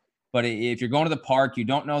there, but if you're going to the park, you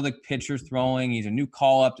don't know the pitcher's throwing, he's a new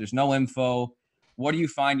call-up, there's no info. What do you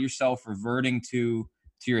find yourself reverting to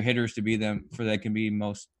your hitters to be them for they can be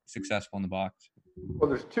most successful in the box? Well,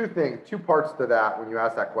 there's two parts to that when you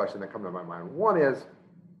ask that question that come to my mind. One is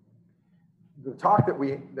the talk that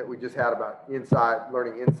we just had about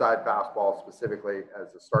learning inside fastball specifically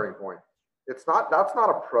as a starting point. That's not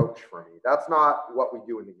approach for me. That's not what we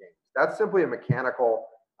do in the games. That's simply a mechanical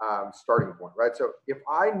starting point, right? So if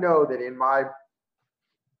I know that in my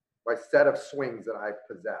set of swings that I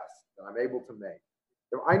possess, that I'm able to make,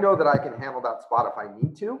 if I know that I can handle that spot if I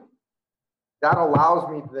need to, that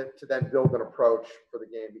allows me to then build an approach for the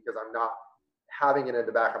game because I'm not having it in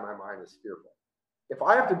the back of my mind as fearful. If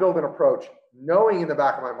I have to build an approach knowing in the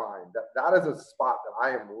back of my mind that is a spot that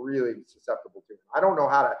I am really susceptible to, I don't know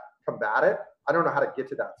how to combat it, I don't know how to get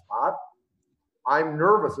to that spot, I'm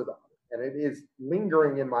nervous about it, and it is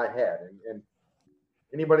lingering in my head. And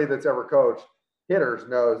anybody that's ever coached hitters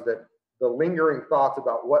knows that the lingering thoughts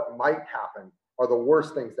about what might happen are the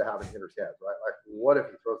worst things to have in hitters' heads, right? Like, what if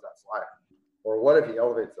he throws that slider? Or what if he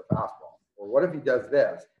elevates the fastball? Or what if he does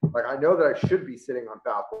this? Like, I know that I should be sitting on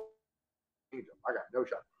fastball. I got no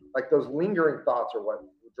shot. Like, those lingering thoughts are what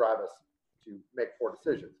drive us to make poor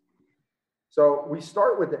decisions. So we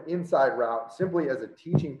start with the inside route simply as a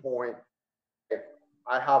teaching point.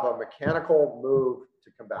 I have a mechanical move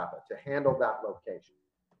to combat it, to handle that location.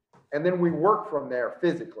 And then we work from there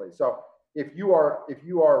physically. So if you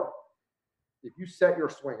set your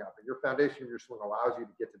swing up and your foundation of your swing allows you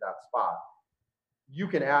to get to that spot, you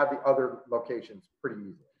can add the other locations pretty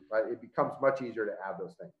easily, right? It becomes much easier to add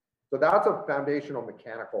those things. So that's a foundational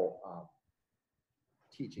mechanical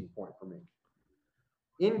teaching point for me.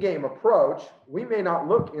 In-game approach, we may not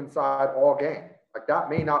look inside all game. Like, that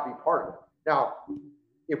may not be part of it. Now,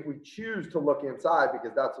 if we choose to look inside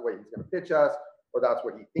because that's the way he's going to pitch us, or that's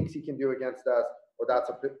what he thinks he can do against us, or that's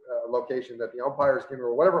a location that the umpires give,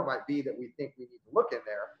 or whatever it might be that we think we need to look in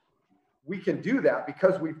there, we can do that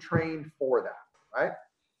because we've trained for that, right?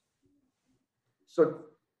 So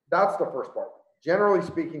that's the first part. Generally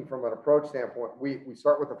speaking, from an approach standpoint, we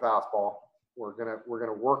start with the fastball. We're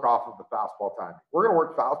gonna work off of the fastball timing. We're gonna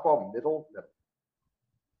work fastball middle.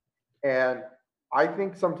 And I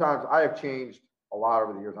think sometimes I have changed a lot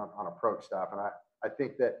over the years on approach stuff, and I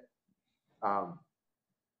think that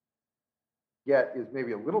Get is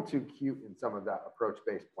maybe a little too cute in some of that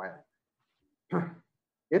approach-based planning.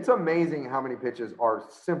 It's amazing how many pitches are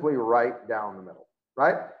simply right down the middle,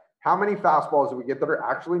 right? How many fastballs do we get that are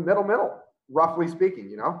actually middle, roughly speaking,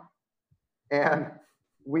 you know? And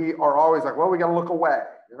we are always like, well, we got to look away,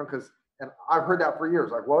 and I've heard that for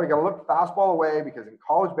years. Like, well, you got to look fastball away because in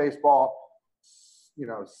college baseball,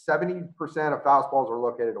 70% of fastballs are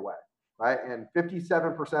located away, right? And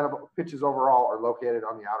 57% of pitches overall are located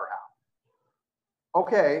on the outer half.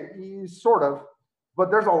 Okay, sort of,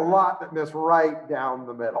 but there's a lot that miss right down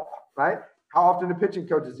the middle, right? How often do pitching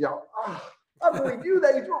coaches yell, oh, how do we do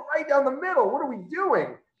that? You threw it right down the middle. What are we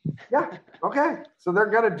doing? Yeah, okay. So they're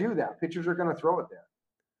going to do that. Pitchers are going to throw it there.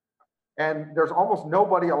 And there's almost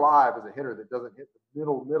nobody alive as a hitter that doesn't hit the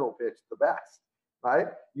middle pitch the best, right?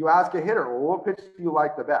 You ask a hitter, well, what pitch do you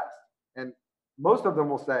like the best? And most of them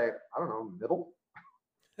will say, I don't know, middle.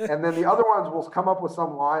 And then the other ones will come up with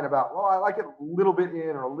some line about, well, I like it a little bit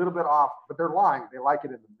in or a little bit off, but they're lying. They like it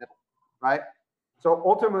in the middle, right? So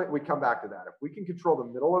ultimately, we come back to that. If we can control the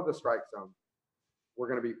middle of the strike zone, we're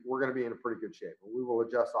going to be in a pretty good shape. And we will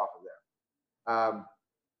adjust off of there.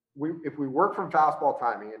 If we work from fastball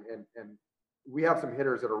timing, and we have some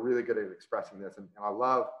hitters that are really good at expressing this, and I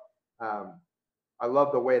love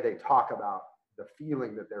the way they talk about the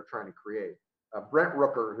feeling that they're trying to create. Brent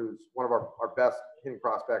Rooker, who's one of our best hitting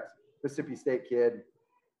prospects, Mississippi State kid,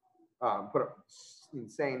 put up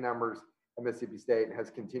insane numbers at Mississippi State and has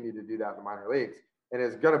continued to do that in the minor leagues, and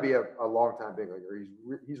is going to be a long-time big leaguer.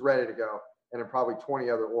 He's ready to go, and in probably 20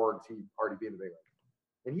 other orgs, he'd already be in the big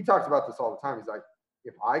league. And he talks about this all the time. He's like,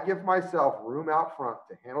 if I give myself room out front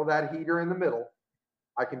to handle that heater in the middle,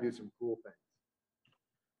 I can do some cool things.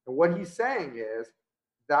 And what he's saying is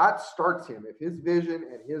that starts him. If his vision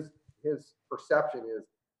and his perception is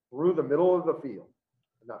through the middle of the field,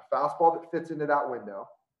 and that fastball that fits into that window,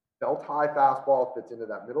 belt high fastball fits into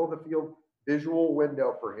that middle of the field visual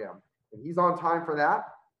window for him, and he's on time for that,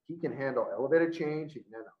 he can handle elevated change, he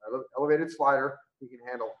can handle elevated slider, he can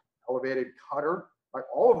handle elevated cutter. Like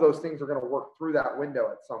all of those things are going to work through that window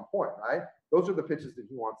at some point, right? Those are the pitches that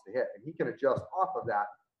he wants to hit, and he can adjust off of that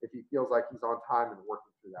if he feels like he's on time and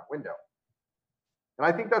working through that window. And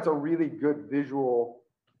I think that's a really good visual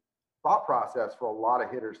thought process for a lot of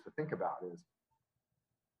hitters to think about. Is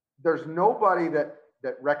there's nobody that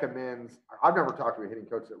recommends, I've never talked to a hitting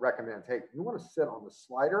coach that recommends, hey, you want to sit on the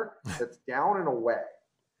slider that's down and away,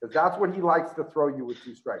 because that's what he likes to throw you with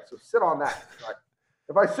two strikes. So sit on that. Like,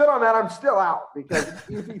 if I sit on that, I'm still out, because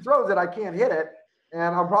if he throws it, I can't hit it,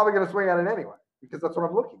 and I'm probably going to swing at it anyway, because that's what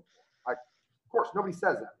I'm looking for. Like, of course, nobody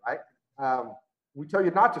says that, right? We tell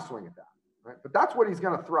you not to swing at that, right? But that's what he's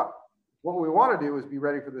going to throw. What we want to do is be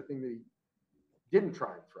ready for the thing that he didn't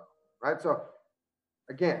try and throw, right? So,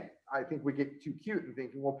 again, I think we get too cute and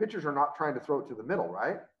thinking, well, pitchers are not trying to throw it to the middle,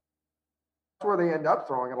 right? That's where they end up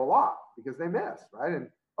throwing it a lot, because they miss, right? And,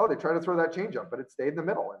 oh, they tried to throw that changeup, but it stayed in the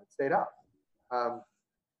middle and it stayed up.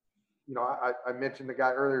 I mentioned the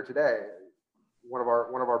guy earlier today. One of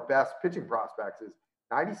our best pitching prospects is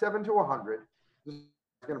 97 to 100. This is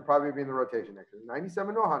going to probably be in the rotation next year.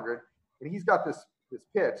 97 to 100, and he's got this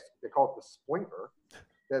pitch. They call it the splinter.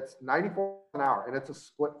 That's 94 an hour, and it's a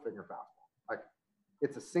split finger fastball. Like,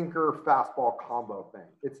 it's a sinker fastball combo thing.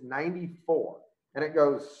 It's 94, and it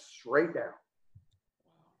goes straight down.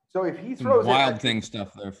 So if he throws wild thing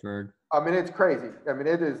stuff there, Ferg. I mean, it's crazy. I mean,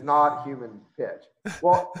 it is not human pitch.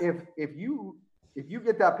 Well, if you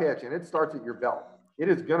get that pitch and it starts at your belt, it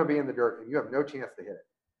is going to be in the dirt and you have no chance to hit it.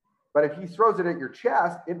 But if he throws it at your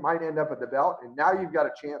chest, it might end up at the belt, and now you've got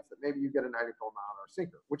a chance that maybe you get a 94-mile-an-hour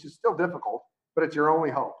sinker, which is still difficult, but it's your only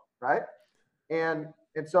hope, right? And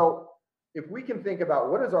so if we can think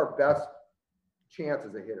about what is our best chance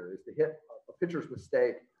as a hitter, is to hit a pitcher's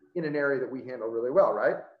mistake in an area that we handle really well,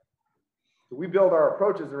 right? So we build our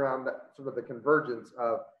approaches around that, sort of the convergence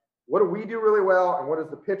of what do we do really well and what does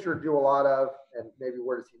the pitcher do a lot of, and maybe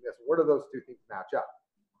where does he miss? Where do those two things match up?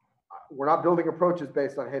 We're not building approaches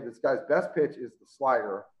based on, hey, this guy's best pitch is the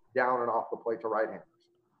slider down and off the plate to right-handers.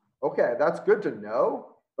 Okay, that's good to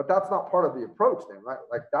know, but that's not part of the approach then, right?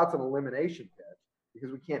 Like, that's an elimination pitch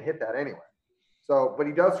because we can't hit that anyway. So, but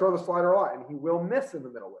he does throw the slider a lot, and he will miss in the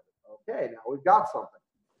middle with it. Okay, now we've got something.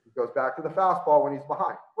 He goes back to the fastball when he's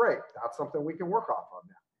behind. Great, that's something we can work off on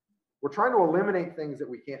now. We're trying to eliminate things that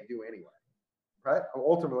we can't do anyway, right?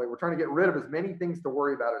 Ultimately, we're trying to get rid of as many things to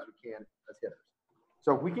worry about as we can as hitters.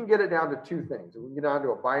 So if we can get it down to two things, if we can get down to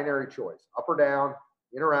a binary choice, up or down,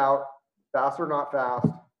 in or out, fast or not fast,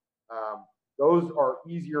 those are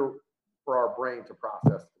easier for our brain to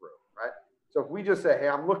process through, right? So if we just say, hey,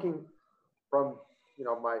 I'm looking from,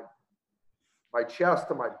 my chest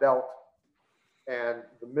to my belt and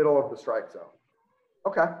the middle of the strike zone.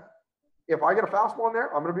 Okay. If I get a fastball in there,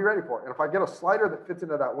 I'm going to be ready for it. And if I get a slider that fits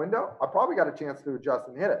into that window, I probably got a chance to adjust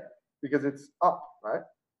and hit it because it's up, right?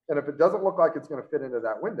 And if it doesn't look like it's going to fit into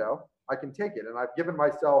that window, I can take it. And I've given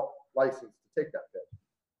myself license to take that pitch.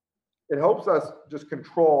 It helps us just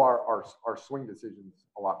control our swing decisions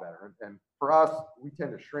a lot better. And for us, we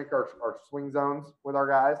tend to shrink our swing zones with our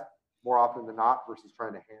guys more often than not versus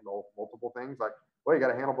trying to handle multiple things. Like, well, you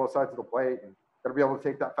got to handle both sides of the plate and got to be able to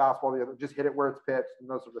take that fastball, the other, just hit it where it's pitched and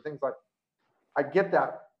those sort of things. Like, I get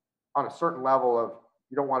that on a certain level of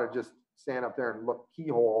you don't want to just stand up there and look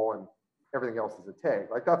keyhole and everything else is a tag.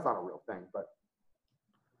 Like, that's not a real thing. But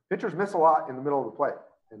pitchers miss a lot in the middle of the plate.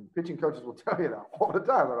 And pitching coaches will tell you that all the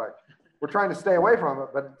time. They're like, we're trying to stay away from it,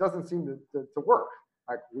 but it doesn't seem to work.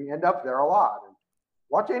 Like, we end up there a lot. And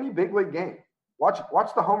watch any big league game. Watch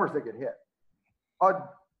the homers that get hit. A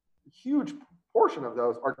huge portion of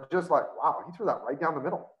those are just like, wow, he threw that right down the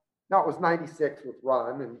middle. Now, it was 96 with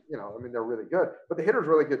run, and, you know, I mean, they're really good. But the hitter's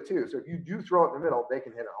really good, too. So if you do throw it in the middle, they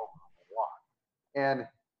can hit a home run a lot.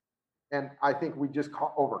 And I think we just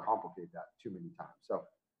overcomplicate that too many times. So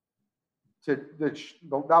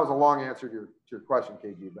that was a long answer to your question,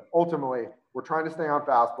 KG. But ultimately, we're trying to stay on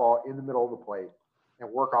fastball in the middle of the plate and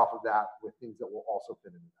work off of that with things that will also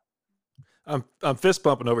fit into that. I'm fist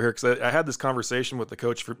pumping over here because I had this conversation with the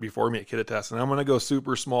coach before me at Kittitas, and I'm going to go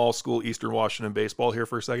super small school Eastern Washington baseball here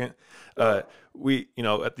for a second. We, you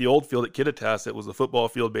know, at the old field at Kittitas, it was a football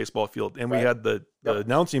field, baseball field, and we had the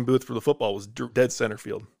announcing booth for the football was dead center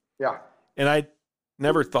field. Yeah. And I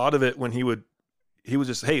never thought of it when he was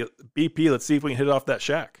just, hey, BP, let's see if we can hit it off that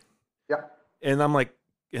shack. Yeah. And I'm like,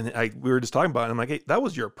 we were just talking about it. I'm like, hey, that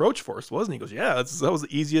was your approach for us, wasn't it? He goes, yeah, that was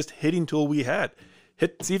the easiest hitting tool we had.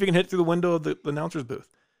 See if you can hit through the window of the announcer's booth.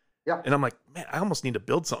 Yeah. And I'm like, man, I almost need to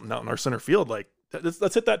build something out in our center field. Like,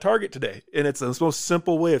 let's hit that target today. And it's the most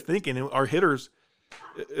simple way of thinking. And our hitters,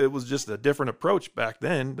 it was just a different approach back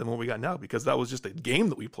then than what we got now, because that was just a game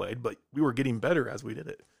that we played, but we were getting better as we did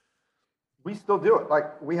it. We still do it.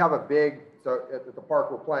 Like, we have so at the park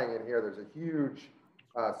we're playing in here, there's a huge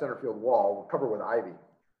center field wall covered with ivy.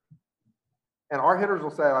 And our hitters will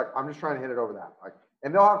say, like, I'm just trying to hit it over that. Like,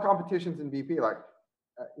 and they'll have competitions in BP, like,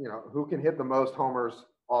 you know, who can hit the most homers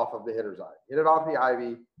off of the hitter's eye, hit it off the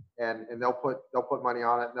ivy, and they'll put money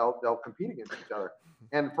on it, and they'll compete against each other.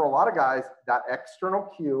 And for a lot of guys, that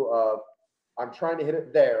external cue of, I'm trying to hit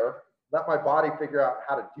it there, let my body figure out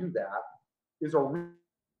how to do that, is a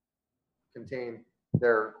contain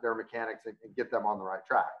their mechanics and get them on the right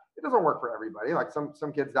track. It doesn't work for everybody. Like,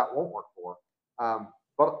 some kids that won't work for,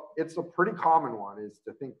 but it's a pretty common one, is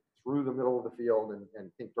to think through the middle of the field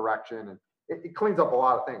and think direction. And it cleans up a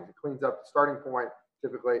lot of things. It cleans up the starting point.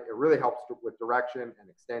 Typically, it really helps with direction and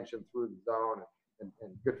extension through the zone and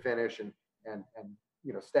good finish and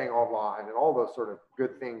you know, staying online and all those sort of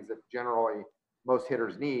good things that generally most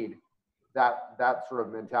hitters need. That sort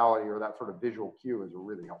of mentality or that sort of visual cue is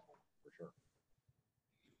really helpful for sure.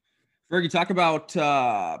 Fergie, talk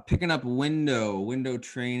about picking up window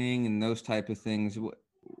training and those type of things.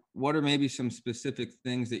 What are maybe some specific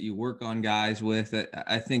things that you work on guys with?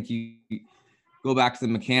 I think you go back to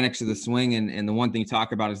the mechanics of the swing, and the one thing you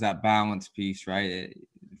talk about is that balance piece, right? If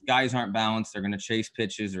guys aren't balanced, they're going to chase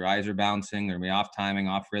pitches, their eyes are bouncing, they're going to be off timing,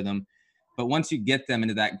 off rhythm. But once you get them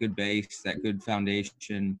into that good base, that good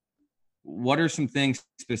foundation, what are some things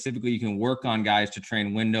specifically you can work on guys to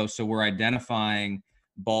train window, so we're identifying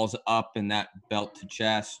balls up in that belt to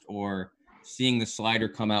chest or seeing the slider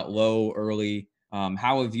come out low early?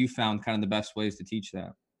 How have you found kind of the best ways to teach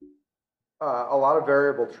that? A lot of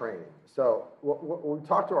variable training. So what we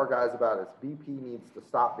talk to our guys about is BP needs to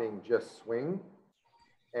stop being just swing,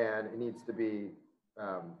 and it needs to be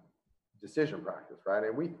decision practice, right?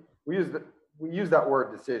 And we use that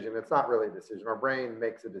word decision. It's not really a decision. Our brain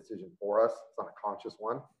makes a decision for us. It's not a conscious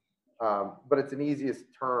one, but it's an easiest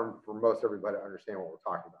term for most everybody to understand what we're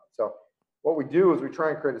talking about. So what we do is we try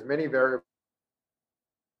and create as many variable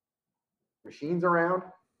machines around.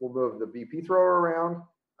 We'll move the BP thrower around.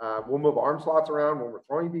 We'll move arm slots around when we're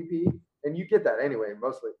throwing BP, and you get that anyway.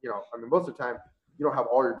 Mostly, you know, I mean, most of the time you don't have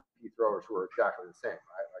all your BP throwers who are exactly the same,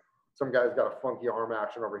 right? Like, some guy's got a funky arm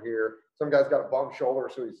action over here. Some guy's got a bum shoulder,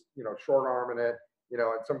 so he's, you know, short arming it, you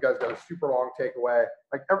know, and some guy's got a super long takeaway.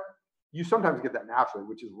 Like, you sometimes get that naturally,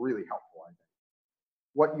 which is really helpful, I think.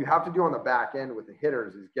 What you have to do on the back end with the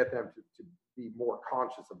hitters is get them to be more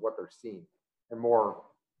conscious of what they're seeing and more.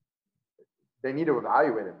 They need to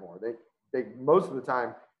evaluate it more. They most of the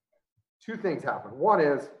time, two things happen. One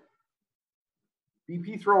is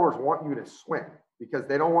BP throwers want you to swing because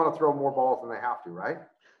they don't want to throw more balls than they have to, right?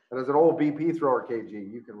 And as an old BP thrower, KG,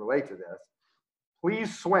 you can relate to this.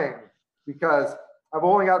 Please swing, because I've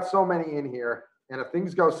only got so many in here, and if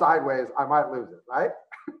things go sideways, I might lose it, right?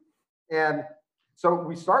 And so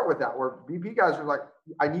we start with that where BP guys are like,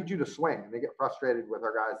 I need you to swing. And they get frustrated with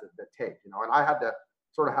our guys that take, you know, and I had to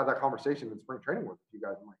sort of have that conversation in spring training with you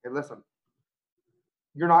guys. I'm like, hey, listen,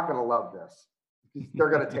 you're not going to love this.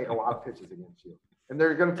 They're going to take a lot of pitches against you. And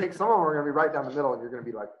they're going to take, some of them are going to be right down the middle, and you're going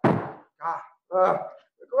to be like, what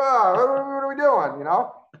are we doing? You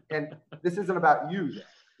know? And this isn't about you yet.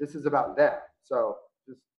 This is about them. So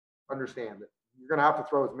just understand that you're going to have to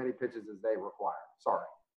throw as many pitches as they require. Sorry.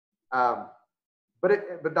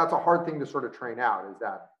 But that's a hard thing to sort of train out, is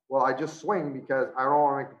that, well, I just swing because I don't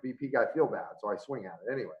want to make the BP guy feel bad, so I swing at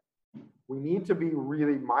it anyway. We need to be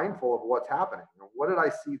really mindful of what's happening. You know, what did I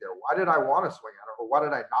see there? Why did I want to swing at it, or why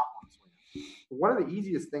did I not want to swing at it? So one of the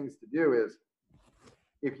easiest things to do is,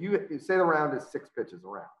 if you say the round is 6 pitches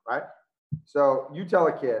around, right? So you tell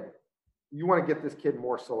a kid, you want to get this kid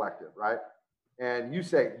more selective, right? And you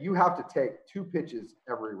say, you have to take 2 pitches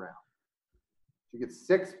every round. You get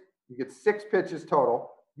 6 pitches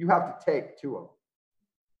total. You have to take 2 of them.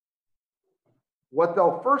 What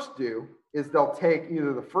they'll first do is they'll take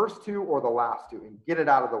either the first 2 or the last 2 and get it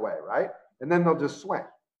out of the way, right? And then they'll just swing.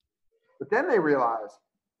 But then they realize,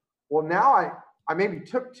 well, now I maybe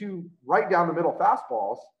took 2 right down the middle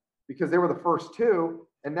fastballs because they were the first 2,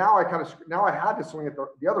 and now I had to swing at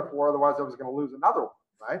the other 4, otherwise I was going to lose another one,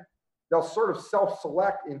 right? They'll sort of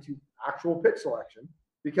self-select into actual pitch selection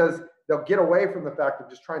because they'll get away from the fact of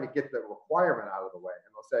just trying to get the requirement out of the way,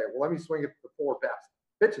 and they'll say, well, let me swing at the 4 best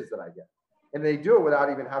pitches that I get. And they do it without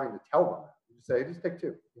even having to tell them that. You say, just take 2.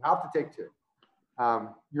 You have to take 2.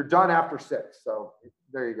 You're done after 6. So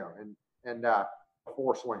there you go. And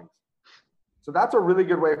 4 swings. So that's a really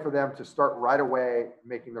good way for them to start right away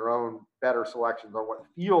making their own better selections on what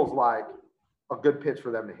feels like a good pitch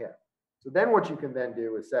for them to hit. So then what you can then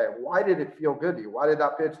do is say, why did it feel good to you? Why did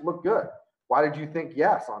that pitch look good? Why did you think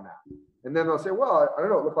yes on that? And then they'll say, well, I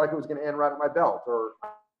don't know, it looked like it was going to end right at my belt, or I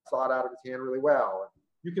saw it out of his hand really well.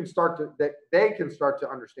 You can start to, they can start to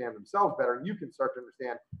understand themselves better, and you can start to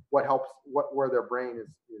understand what helps, where their brain is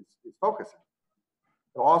focusing.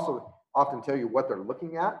 It'll also often tell you what they're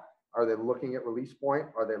looking at. Are they looking at release point?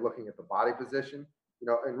 Are they looking at the body position? You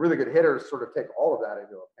know, and really good hitters sort of take all of that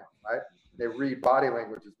into account, right? They read body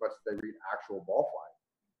language as much as they read actual ball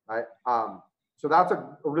flight, right? So that's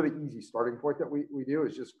a really easy starting point that we do,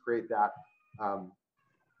 is just create that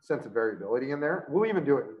sense of variability in there. We'll even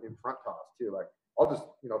do it in front toss too. Like, I'll just,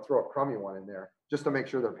 you know, throw a crummy one in there just to make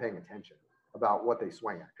sure they're paying attention about what they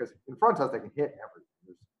swing at. Because in front toss, they can hit everything.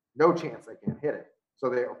 There's no chance they can't hit it. So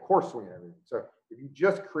they, of course, swing at everything. So if you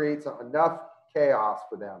just create enough chaos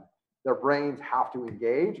for them, their brains have to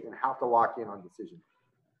engage and have to lock in on decision.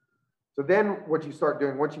 So then what you start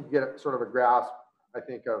doing, once you get sort of a grasp, I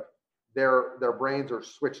think, of their brains are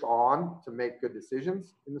switched on to make good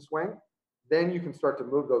decisions in the swing, then you can start to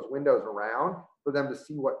move those windows around for them to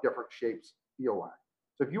see what different shapes feel like.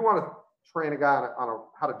 So if you want to train a guy on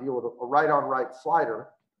how to deal with a right-on-right slider,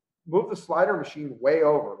 move the slider machine way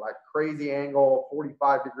over, like crazy angle,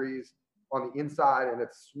 45 degrees on the inside, and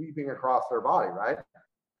it's sweeping across their body, right?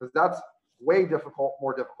 Because that's way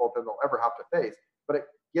more difficult than they'll ever have to face. But it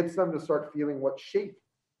gets them to start feeling what shape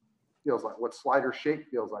feels like, what slider shape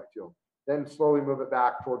feels like to them. Then slowly move it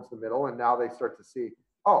back towards the middle, and now they start to see,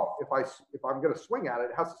 oh, if I'm going to swing at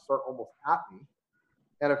it, it has to start almost at me.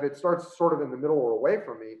 And if it starts sort of in the middle or away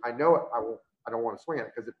from me, I know I don't want to swing at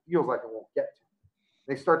it because it feels like it won't get to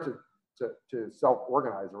me. They start to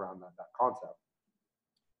self-organize around that concept.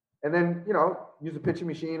 And then, you know, use a pitching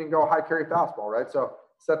machine and go high carry fastball, right? So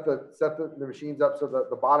set the machines up so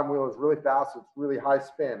that the bottom wheel is really fast, it's really high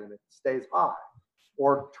spin, and it stays high.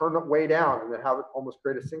 Or turn it way down and then have it almost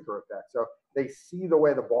create a sinker effect. So they see the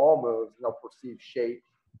way the ball moves, and they'll perceive shape,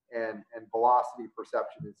 and velocity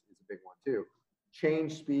perception is a big one too.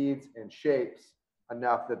 Change speeds and shapes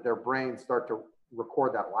enough that their brains start to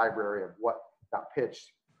record that library of what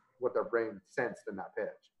their brain sensed in that pitch.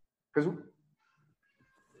 Because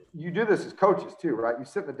you do this as coaches too, right? You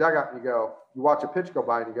sit in the dugout and you watch a pitch go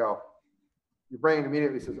by and your brain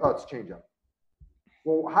immediately says, oh, it's a changeup.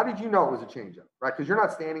 Well, how did you know it was a changeup, right? Because you're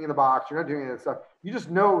not standing in the box, you're not doing any of that stuff. You just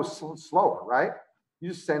know it was slower, right? You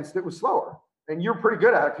just sensed it was slower. And you're pretty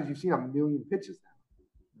good at it because you've seen a million pitches now.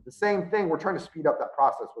 The same thing, we're trying to speed up that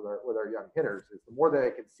process with our young hitters. Is the more that they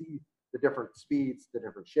can see the different speeds, the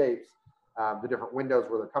different shapes, the different windows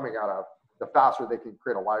where they're coming out of, the faster they can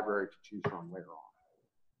create a library to choose from later on.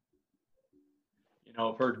 You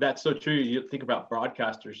know, that's so true. You think about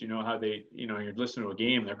broadcasters, you know, how they, you know, you're listening to a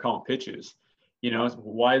game, they're calling pitches. You know,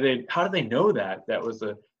 how do they know that was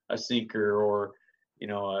a sinker, or,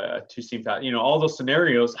 a two-seam foul, all those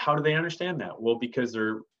scenarios. How do they understand that? Well, because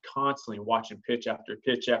they're constantly watching pitch after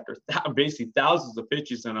pitch after basically thousands of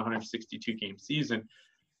pitches in a 162 game season.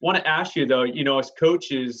 Want to ask you though, as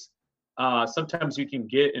coaches, sometimes you can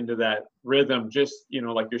get into that rhythm, just,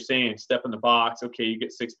 like you're saying, step in the box. Okay, you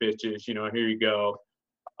get 6 pitches, here you go.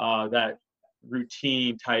 That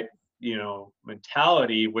routine type,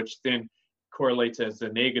 mentality, which then correlates as a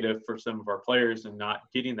negative for some of our players and not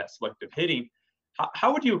getting that selective hitting.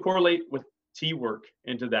 How would you correlate with tee work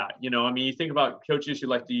into that? You think about coaches who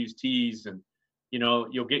like to use tees, and,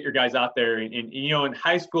 you'll get your guys out there and in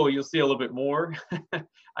high school, you'll see a little bit more.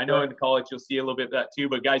 I know in college, you'll see a little bit of that too,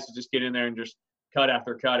 but guys will just get in there and just cut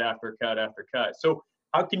after cut after cut after cut. So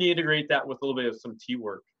how can you integrate that with a little bit of some tee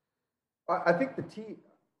work? I think the tee,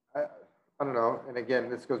 I don't know. And again,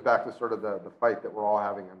 this goes back to sort of the fight that we're all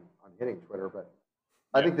having on hitting Twitter, but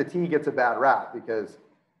I think the tee gets a bad rap because,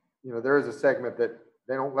 there is a segment that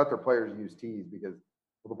they don't let their players use tees because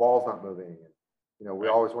the ball's not moving. And, we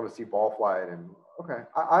always want to see ball flight. And okay,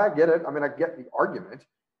 I get it. I mean, I get the argument,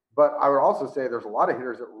 but I would also say there's a lot of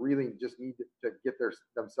hitters that really just need to get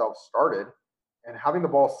themselves started, and having the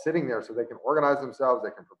ball sitting there so they can organize themselves,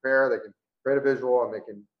 they can prepare, they can create a visual, and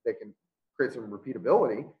they can create some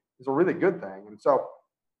repeatability is a really good thing. And so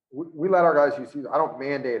we let our guys use tees. I don't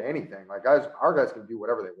mandate anything. Like our guys can do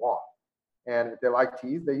whatever they want. And if they like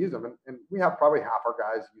tees, they use them. And we have probably half our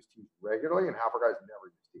guys use tees regularly and half our guys never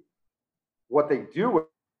use tees. What they do is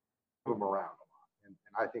move them around a lot. And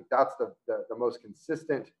I think that's the most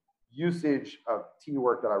consistent usage of tee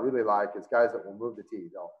work that I really like is guys that will move the tee.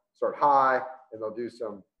 They'll start high and they'll do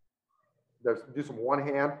some one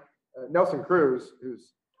hand. Nelson Cruz,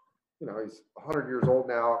 who's, he's 100 years old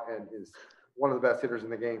now and is one of the best hitters in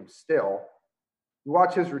the game still. You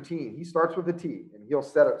watch his routine. He starts with a tee, and he'll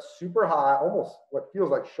set it super high, almost what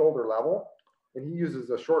feels like shoulder level, and he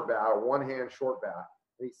uses a short bat, a one-hand short bat,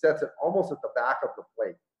 and he sets it almost at the back of the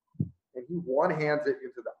plate, and he one-hands it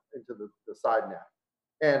into the side net,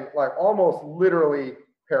 and like almost literally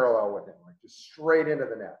parallel with him, like just straight into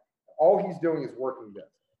the net. All he's doing is working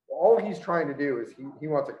this. All he's trying to do is he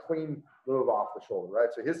wants a clean move off the shoulder, right?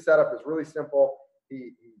 So his setup is really simple.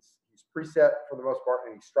 He's preset for the most part,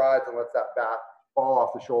 and he strides and lets that bat fall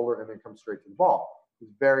off the shoulder and then come straight to the ball. He's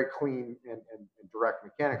very clean and direct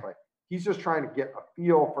mechanically. He's just trying to get a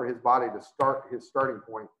feel for his body to start his starting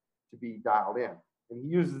point to be dialed in. And he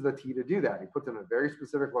uses the tee to do that. He puts it in a very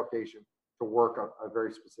specific location to work a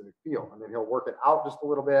very specific feel. And then he'll work it out just a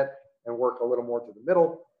little bit and work a little more to the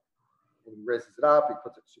middle. And he raises it up. He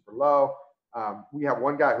puts it super low. We have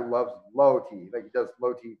one guy who loves low tee. Like he does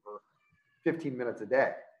low tee for 15 minutes a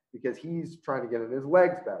day, because he's trying to get in his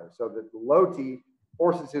legs better. So that the low tee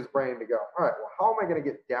forces his brain to go, all right, well, how am I going to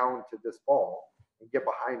get down to this ball and get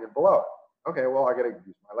behind and below it? Okay, well, I got to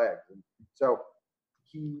use my legs. And so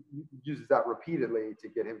he uses that repeatedly to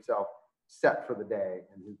get himself set for the day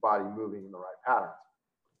and his body moving in the right patterns.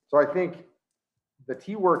 So I think the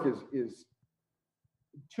tee work is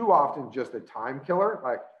too often just a time killer.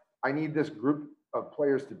 Like I need this group of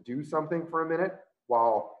players to do something for a minute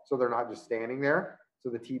so they're not just standing there. So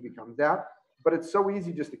the tee becomes that. But it's so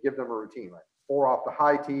easy just to give them a routine, like 4 off the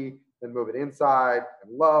high tee, then move it inside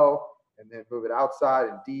and low, and then move it outside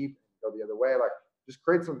and deep, and go the other way. Like just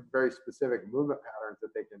create some very specific movement patterns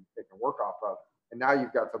that they can work off of. And now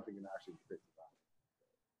you've got something that actually fits the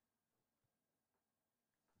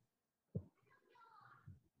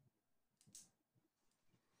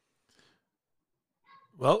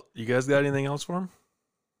Well, you guys got anything else for him?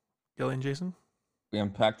 Kelly and Jason? We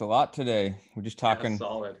unpacked a lot today. We're just talking,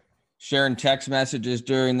 solid. Sharing text messages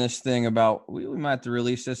during this thing about we might have to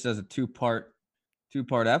release this as a two-part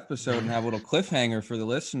episode and have a little cliffhanger for the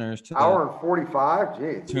listeners to hour and 45.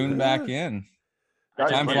 Geez. Tune back in.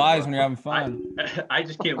 Time flies when you're having fun. I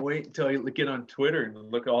just can't wait until you get on Twitter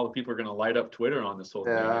and look at all the people are going to light up Twitter on this whole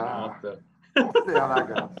thing. We'll see how that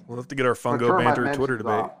goes. We'll have to get our Fungo Banter Twitter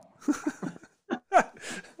debate.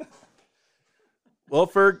 Well,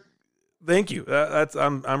 Ferg, thank you.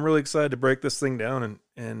 I'm really excited to break this thing down,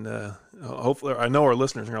 and hopefully, I know our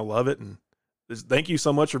listeners are going to love it. And thank you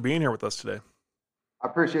so much for being here with us today. I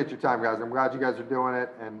appreciate your time, guys. I'm glad you guys are doing it,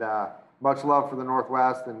 and much love for the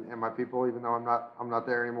Northwest and my people. Even though I'm not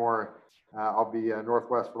there anymore, I'll be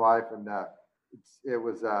Northwest for life, and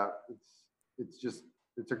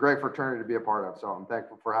it's a great fraternity to be a part of. So I'm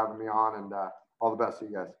thankful for having me on, and all the best to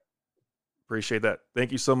you guys. Appreciate that.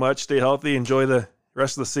 Thank you so much. Stay healthy. Enjoy the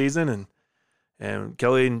rest of the season, and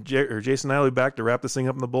Kelly and Jason and I will be back to wrap this thing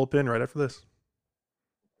up in the bullpen right after this.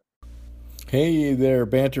 Hey there,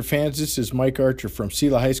 Banter fans. This is Mike Archer from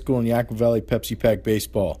Sela High School in Yakima Valley Pepsi Pack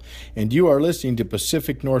Baseball, and you are listening to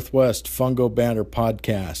Pacific Northwest Fungo Banter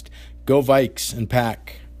Podcast. Go Vikes and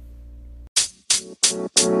Pack.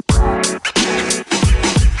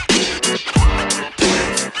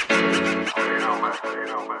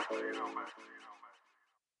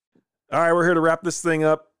 All right, we're here to wrap this thing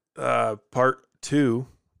up. Part 2.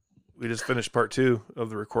 We just finished part 2 of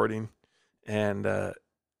the recording, and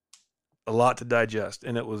a lot to digest,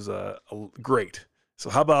 and it was great.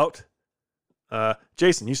 So how about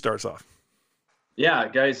Jason? You start us off. Yeah,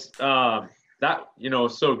 guys, that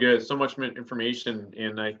so good, so much information,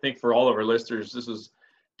 and I think for all of our listeners, this is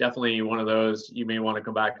definitely one of those you may want to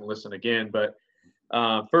come back and listen again. But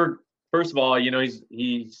first of all,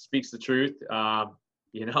 he speaks the truth.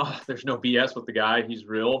 There's no BS with the guy; he's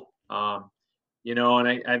real.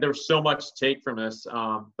 And there's so much to take from this.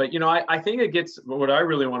 But I think it gets what I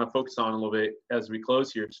really want to focus on a little bit as we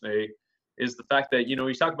close here today is the fact that,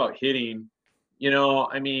 we talk about hitting,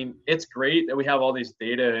 it's great that we have all these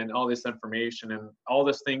data and all this information and all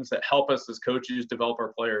these things that help us as coaches develop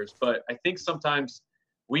our players. But I think sometimes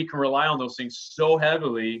we can rely on those things so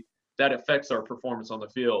heavily that affects our performance on the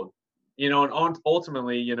field, and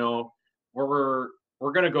ultimately,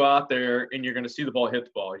 we're going to go out there and you're going to see the ball hit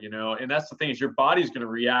the ball, and that's the thing is your body's going to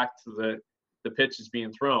react to the pitches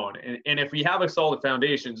being thrown. And if we have a solid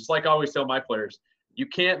foundation, just like I always tell my players, you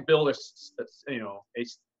can't build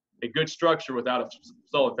a good structure without a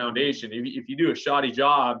solid foundation. If you do a shoddy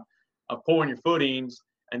job of pulling your footings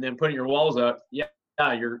and then putting your walls up,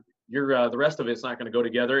 you're the rest of it's not going to go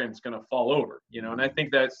together and it's going to fall over, and I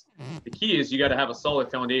think that's the key is you got to have a solid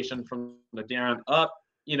foundation from the down up,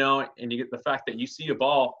 and you get the fact that you see a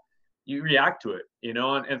ball, you react to it, and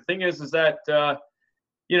the thing is that,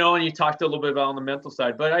 and you talked a little bit about on the mental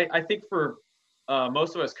side, but I think for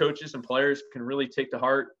most of us coaches and players can really take to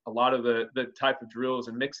heart a lot of the type of drills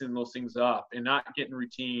and mixing those things up and not getting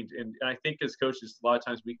routined. And I think as coaches, a lot of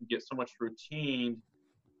times we can get so much routine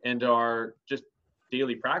into our just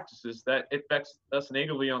daily practices that it affects us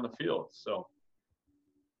negatively on the field. So.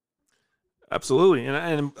 Absolutely.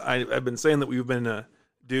 And I've been saying that we've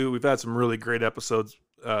had some really great episodes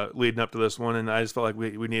leading up to this one, and I just felt like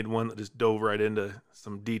we need one that just dove right into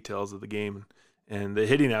some details of the game and the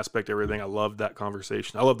hitting aspect of everything. I loved that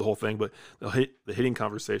conversation. I love the whole thing, but the hitting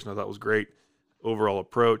conversation I thought was great. Overall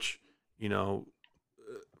approach,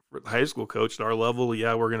 high school coach at our level,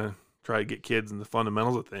 we're going to try to get kids in the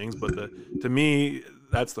fundamentals of things, but to me,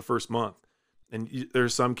 that's the first month. And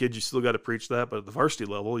there's some kids you still got to preach that, but at the varsity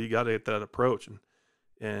level, you got to get that approach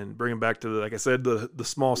and bring them back to like I said, the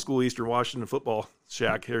small school Eastern Washington football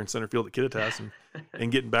shack here in center field at Kittitas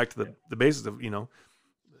and getting back to the basics of,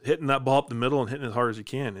 hitting that ball up the middle and hitting it as hard as you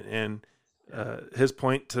can. And his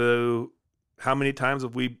point to how many times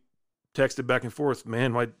have we texted back and forth,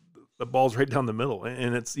 man, why the ball's right down the middle.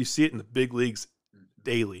 And you see it in the big leagues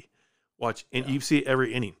daily. You see it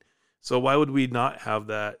every inning. So why would we not have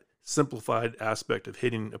that simplified aspect of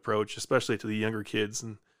hitting approach, especially to the younger kids?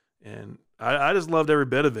 And I just loved every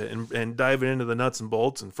bit of it and diving into the nuts and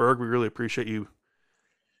bolts. And Ferg, we really appreciate you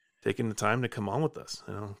taking the time to come on with us.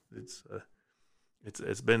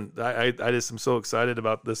 It's been, I just am so excited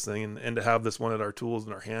about this thing and to have this one at our tools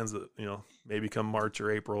in our hands that, maybe come March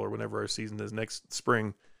or April or whenever our season is next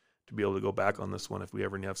spring to be able to go back on this one if we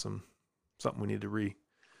ever have something we need to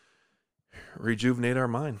rejuvenate our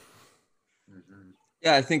mind.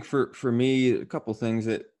 Yeah, I think for me, a couple things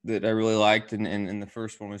that I really liked, and the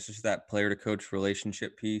first one was just that player to coach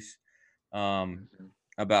relationship piece,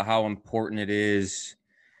 about how important it is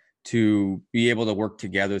to be able to work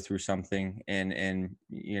together through something, and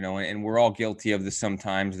we're all guilty of this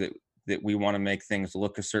sometimes that we want to make things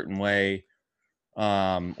look a certain way,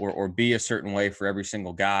 or be a certain way for every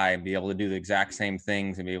single guy and be able to do the exact same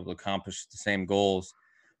things and be able to accomplish the same goals.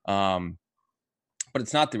 But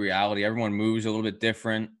it's not the reality. Everyone moves a little bit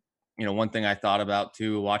different. One thing I thought about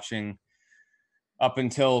too, watching up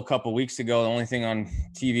until a couple of weeks ago, the only thing on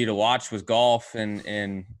TV to watch was golf and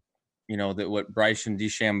that what Bryson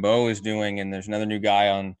DeChambeau is doing. And there's another new guy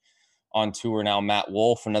on tour now, Matt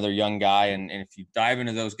Wolf, another young guy. And if you dive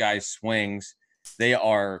into those guys' swings, they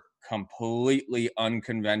are completely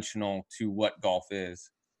unconventional to what golf is.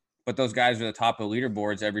 But those guys are the top of the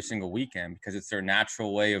leaderboards every single weekend because it's their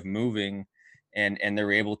natural way of moving. And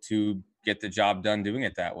they're able to get the job done doing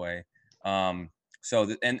it that way. And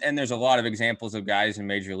there's a lot of examples of guys in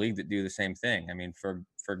Major League that do the same thing. I mean, Ferg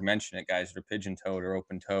mentioned it, guys that are pigeon-toed or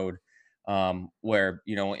open-toed, where,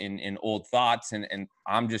 in old thoughts, and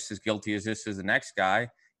I'm just as guilty as this as the next guy,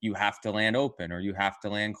 you have to land open or you have to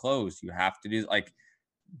land closed. You have to do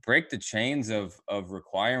break the chains of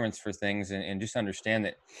requirements for things, and just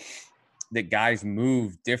understand that guys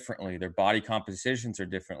move differently. Their body compositions are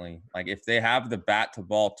differently. Like if they have the bat to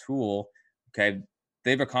ball tool, okay,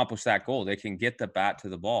 they've accomplished that goal. They can get the bat to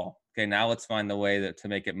the ball. Okay, now let's find the way to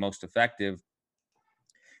make it most effective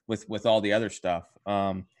with all the other stuff.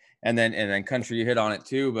 And then country, you hit on it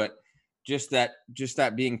too, but just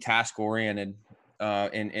that being task oriented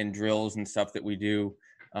in drills and stuff that we do,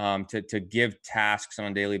 to give tasks on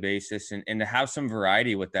a daily basis, and to have some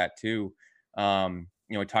variety with that too.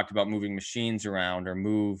 We talked about moving machines around, or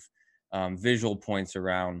move visual points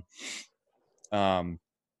around,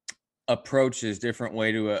 approaches, different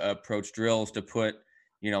way to approach drills, to put,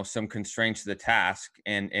 some constraints to the task,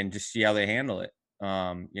 and just see how they handle it.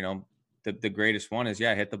 The greatest one is,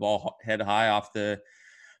 hit the ball head high off the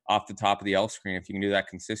top of the L screen. If you can do that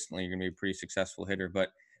consistently, you're gonna be a pretty successful hitter. But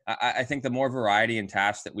I think the more variety in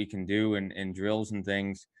tasks that we can do in drills and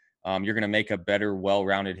things, you're gonna make a better,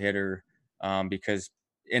 well-rounded hitter, because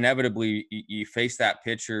inevitably you face that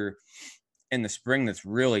pitcher in the spring that's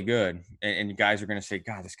really good, and you guys are going to say,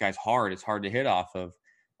 God, this guy's hard. It's hard to hit off of.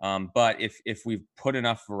 But if we've put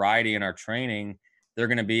enough variety in our training, they're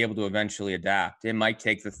going to be able to eventually adapt. It might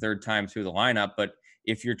take the third time through the lineup, but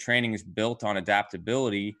if your training is built on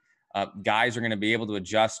adaptability, guys are going to be able to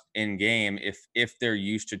adjust in game if they're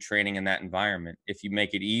used to training in that environment. If you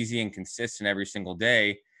make it easy and consistent every single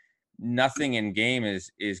day, nothing in game is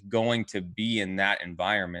going to be in that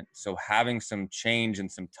environment. So having some change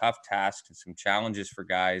and some tough tasks and some challenges for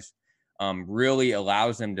guys really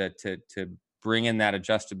allows them to bring in that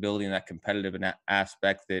adjustability and that competitive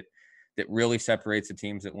aspect that really separates the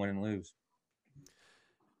teams that win and lose.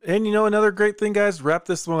 And another great thing, guys, wrap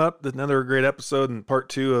this one up. Another great episode in part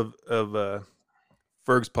 2 of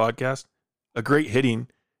Ferg's podcast. A great hitting.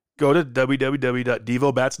 Go to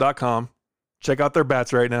www.devobats.com. Check out their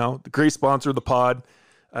bats right now. The great sponsor of the pod.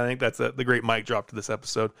 I think that's the great mic drop to this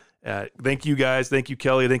episode. Thank you, guys. Thank you,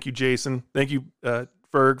 Kelly. Thank you, Jason. Thank you,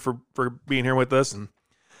 Ferg, for being here with us. And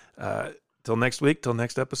till next week, till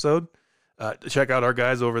next episode, check out our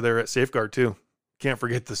guys over there at Safeguard too. Can't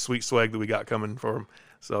forget the sweet swag that we got coming for them.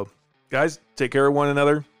 So, guys, take care of one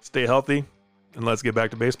another. Stay healthy, and let's get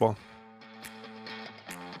back to baseball.